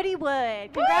Cody Wood.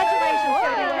 Congratulations,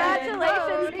 Cody Wood.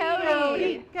 Congratulations,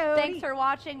 Cody. Cody. Thanks for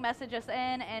watching. Message us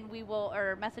in, and we will,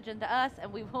 or message into us,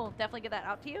 and we will definitely get that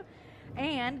out to you.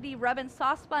 And the rub and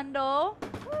sauce bundle.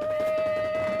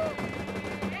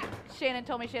 Shannon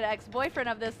told me she had an ex-boyfriend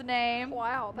of this name.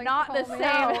 Wow. thanks Not for the calling me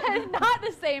out. same, not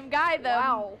the same guy though.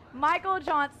 Wow. Michael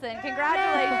Johnson.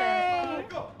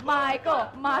 Congratulations, Michael.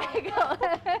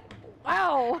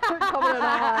 Wow. Coming in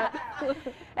hot.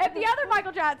 If the other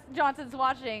Michael Johnson's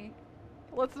watching,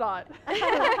 Let's not.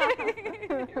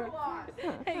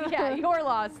 yeah, your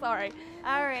loss. Sorry.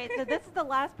 All right, so this is the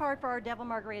last part for our Devil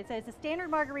Margarita. So it's a standard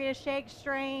margarita, shake,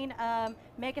 strain,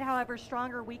 make it however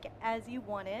strong or weak as you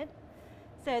want it.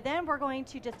 So then we're going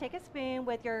to just take a spoon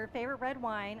with your favorite red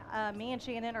wine. Me and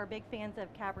Shannon are big fans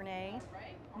of Cabernet.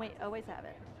 We always have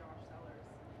it.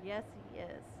 Yes, he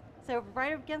is. So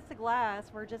right against the glass,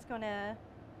 we're just going to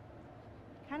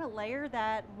kind of layer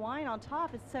that wine on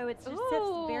top, so it just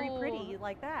sits very pretty Ooh.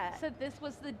 like that. So this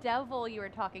was the devil you were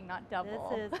talking, not double.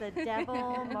 This is the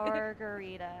Devil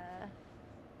Margarita.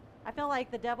 I feel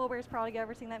like The Devil Wears Prada. You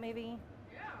ever seen that movie?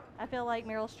 Yeah. I feel like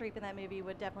Meryl Streep in that movie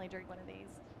would definitely drink one of these.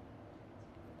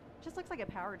 Just looks like a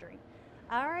power drink.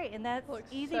 All right, and that's Looks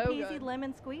easy so peasy good.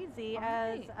 lemon squeezy All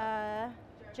as right.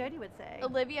 Jody would say.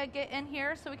 Olivia, get in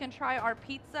here so we can try our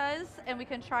pizzas and we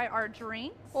can try our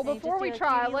drinks. Well, And you before just we do a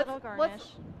try, cutie let's little garnish.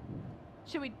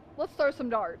 Should we? let's throw some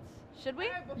darts. Should we?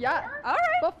 Yeah. All right.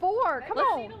 Before, come Let's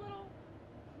on. eat a little.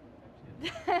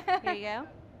 Here you go.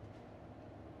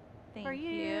 Thank For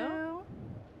you.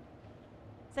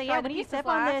 So Try yeah, the when you pizzas sip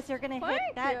on last. this, you're gonna hit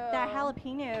Thank that you.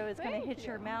 jalapeno is gonna Thank hit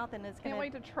your you. mouth and it's Can't gonna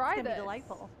wait to try it's gonna this. be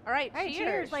delightful. All right. All right,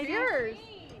 Cheers. cheers, ladies. Cheers.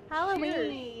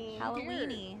 Halloween.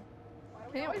 Halloweeny.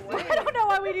 Can't wait. I don't know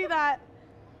why we do that.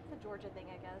 It's a Georgia thing,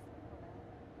 I guess.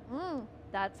 I don't know.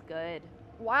 That's good.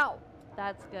 Wow.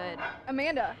 That's good.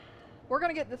 Amanda, we're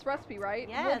going to get this recipe, right?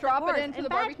 Yes, We'll of drop it course. into In the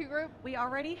fact, barbecue group. We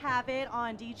already have it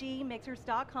on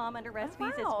dgmixers.com under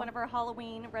recipes. It's wow. one of our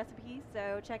Halloween recipes,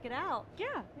 so check it out.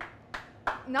 Yeah.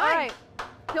 Nice.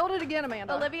 Killed it again,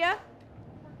 Amanda. Olivia,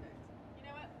 You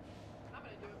know what? I'm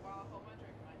gonna do it while I hold my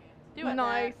drink in my hand. do it.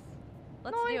 Nice.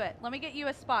 Let's Nice. do it. Let me get you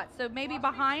a spot. So maybe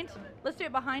behind. Let's do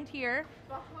it behind here.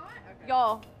 Behind. Okay.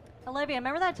 Y'all, Olivia,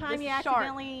 remember that time This you is sharp.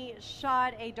 accidentally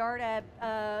shot a dart at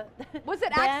was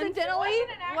it Ben? accidentally?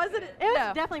 It wasn't an It was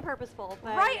No. definitely purposeful.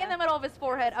 But Right in the middle of his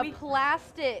forehead, a We-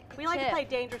 plastic We like tip to play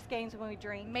dangerous games when we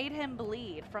drink. made him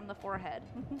bleed from the forehead.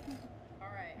 All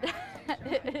right. I'm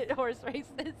gonna take shots. Horse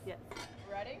races. Yes.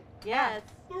 Ready? Yes.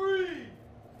 3,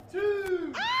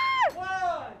 2,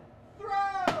 1,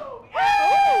 throw!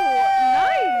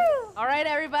 Nice. All right,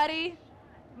 everybody.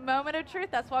 Moment of truth.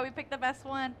 That's why we picked the best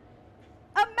one.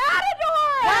 A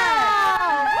matador!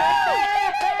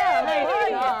 Nice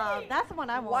job. That's the one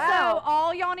I want. So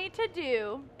all y'all need to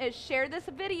do is share this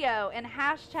video and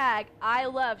hashtag I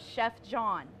love Chef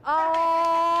John.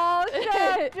 Oh,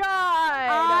 Chef John.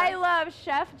 I love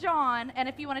Chef John, and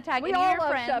if you want to tag We any of all your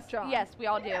love friends, Chef John. yes, we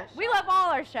all do. Yeah, We love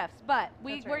all our chefs, but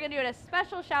That's we're right. gonna do a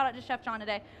special shout out to Chef John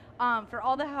today for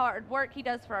all the hard work he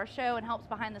does for our show and helps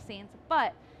behind the scenes.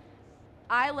 But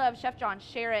I love Chef John.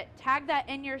 Share it. Tag that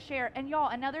in your share. And y'all,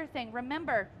 another thing.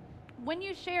 Remember, when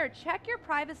you share, check your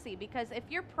privacy because if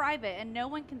you're private and no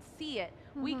one can see it,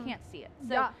 we can't see it.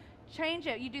 So Yeah. change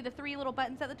it. You do the 3 little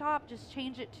buttons at the top. Just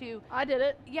change it to I did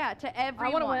it. to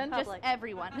everyone. win. Just Public.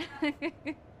 everyone.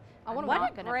 I want to What win.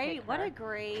 a gonna great, pick what her. a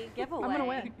great giveaway. I'm going to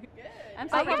win. Good. I'm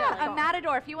Oh so jealous. yeah, a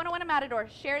matador. If you want to win a matador,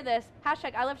 share this.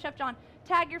 Hashtag I love Chef John.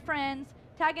 Tag your friends.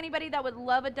 Tag anybody that would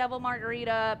love a devil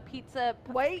margarita, pizza,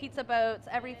 pizza boats,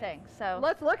 everything. So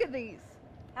Let's look at these.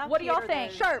 How What do cute y'all are think?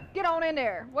 those? Sharp, get on in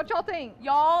there. What y'all think?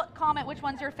 y'all comment which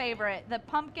one's your favorite: the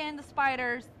pumpkin, the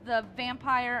spiders, the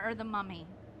vampire, or the mummy.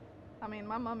 I mean,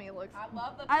 my mummy looks I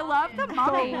love the. I love the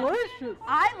mummy. delicious.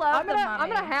 I love I'm gonna, the mummy. I'm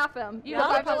gonna half him. You because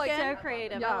love I feel the like pumpkin? So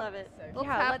creative. Yeah. I love it. Let's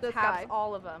yeah, half let's this have guy.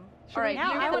 all of them. Should all we right,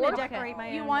 Now you I get want the to pumpkin. decorate my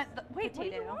You own want the, wait? What do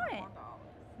you potato. want?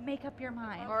 Make up your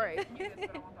mind. All right.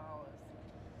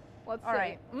 Let's All see.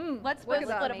 right. Look Let's both at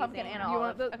that. split a pumpkin Amazing. and You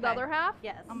olive. want the Okay. other half?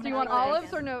 Yes. I'm Do gonna you want go with olives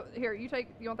bacon. or no? Here, you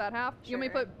want that half? You want me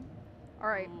to Sure. put? All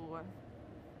right. Ooh.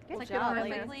 Good Let's job, get on in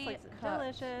ladies. there. This looks Cooked.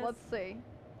 delicious. Let's see.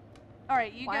 All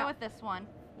right, you Wow. go with this one.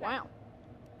 Wow.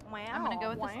 Wow. I'm gonna go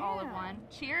with this olive wow. one.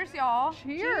 Cheers, y'all.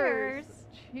 Cheers.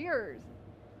 Cheers.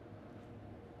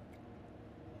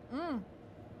 Mmm.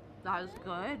 That was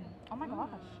good. Oh my gosh.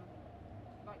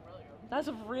 Like really good. That's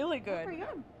really good. Pretty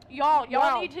good. Y'all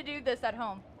Wow. need to do this at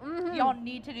home. Mhm. Y'all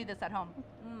need to do this at home.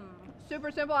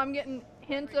 Super simple. I'm getting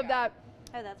hints of that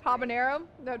Oh, that's great. habanero,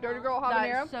 the Dirty Girl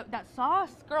habanero. That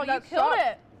sauce, girl, That you killed sauce.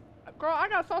 it. Girl, I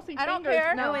got saucy I don't fingers.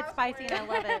 care. No, now. it's spicy and I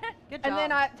love it. Good job. And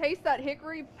then I taste that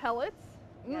hickory pellets.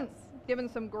 Yes. Giving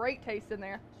some great taste in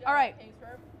there. All right.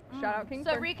 Kingsford. Shout out So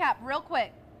Kingsford. recap real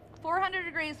quick. 400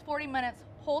 degrees, 40 minutes,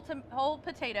 whole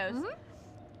potatoes. Mhm.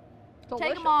 Take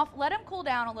Delicious. them off, let them cool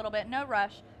down a little bit, no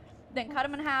rush. Then cut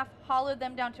them in half, hollow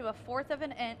them down to 1/4 of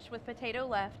an inch with potato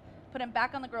left. Put them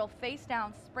back on the grill face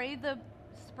down. Spray the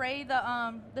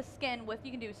skin with,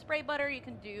 you can do spray butter, you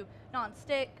can do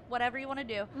non-stick, whatever you want to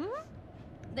do. Mhm.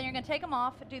 Then you're gonna take them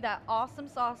off, do that awesome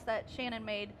sauce that Shannon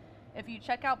made. If you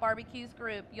check out BAR.B.Q's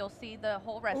group, you'll see the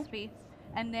whole recipe.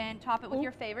 And then top it with Ooh.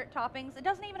 your favorite toppings. It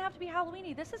doesn't even have to be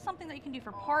Halloweeny. This is something that you can do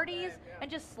for parties and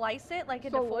just slice it like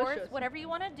into fours, Delicious. whatever you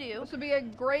want to do. This would be a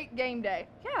great game day.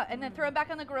 Yeah, and then throw it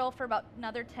back on the grill for about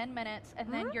another 10 minutes,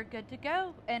 and then you're good to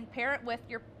go. And pair it with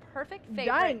your perfect favorite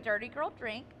Dang. Dirty Girl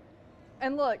drink.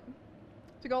 And look,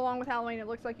 to go along with Halloween, it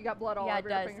looks like you got blood all Yeah, it over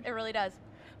your does. fingers. It really does.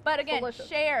 But again, Delicious.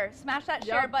 share. Smash that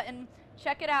share Yep. button.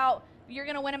 Check it out. You're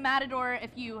going to win a Matador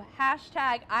if you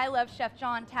hashtag I love Chef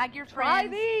John. Tag your Try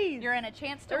friends. these. You're in a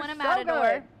chance to They're win a so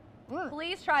Matador. good. Mm.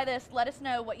 Please try this. Let us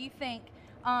know what you think.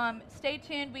 Stay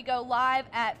tuned. We go live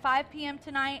at 5 p.m.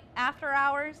 tonight after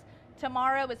hours.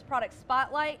 Tomorrow is product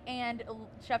spotlight, and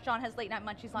Chef John has late night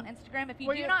munchies on Instagram. If you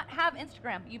Well, do not have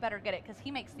Instagram, you better get it because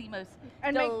he makes the most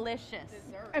And delicious.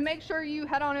 And make sure you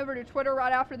head on over to Twitter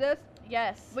right after this.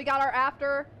 Yes. We got our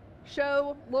after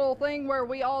show little thing where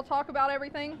we all talk about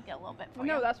everything. Get a little bit for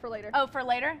No, you. that's for later. Oh, for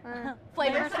later?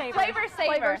 Flavor saver. Flavor saver.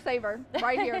 Flavor saver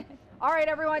right here. All right,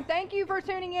 everyone. Thank you for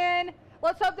tuning in.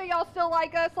 Let's hope that y'all still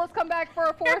like us. Let's come back for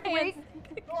a fourth week.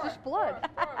 Just blood.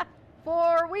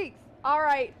 4 weeks. All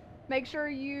right. Make sure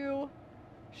you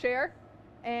share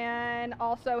and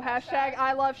also hashtag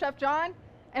I love Chef John.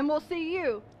 And we'll see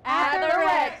you At the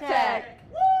Recteq.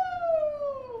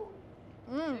 Woo!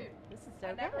 Mm. This is so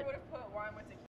I never good. would have put wine with tequila.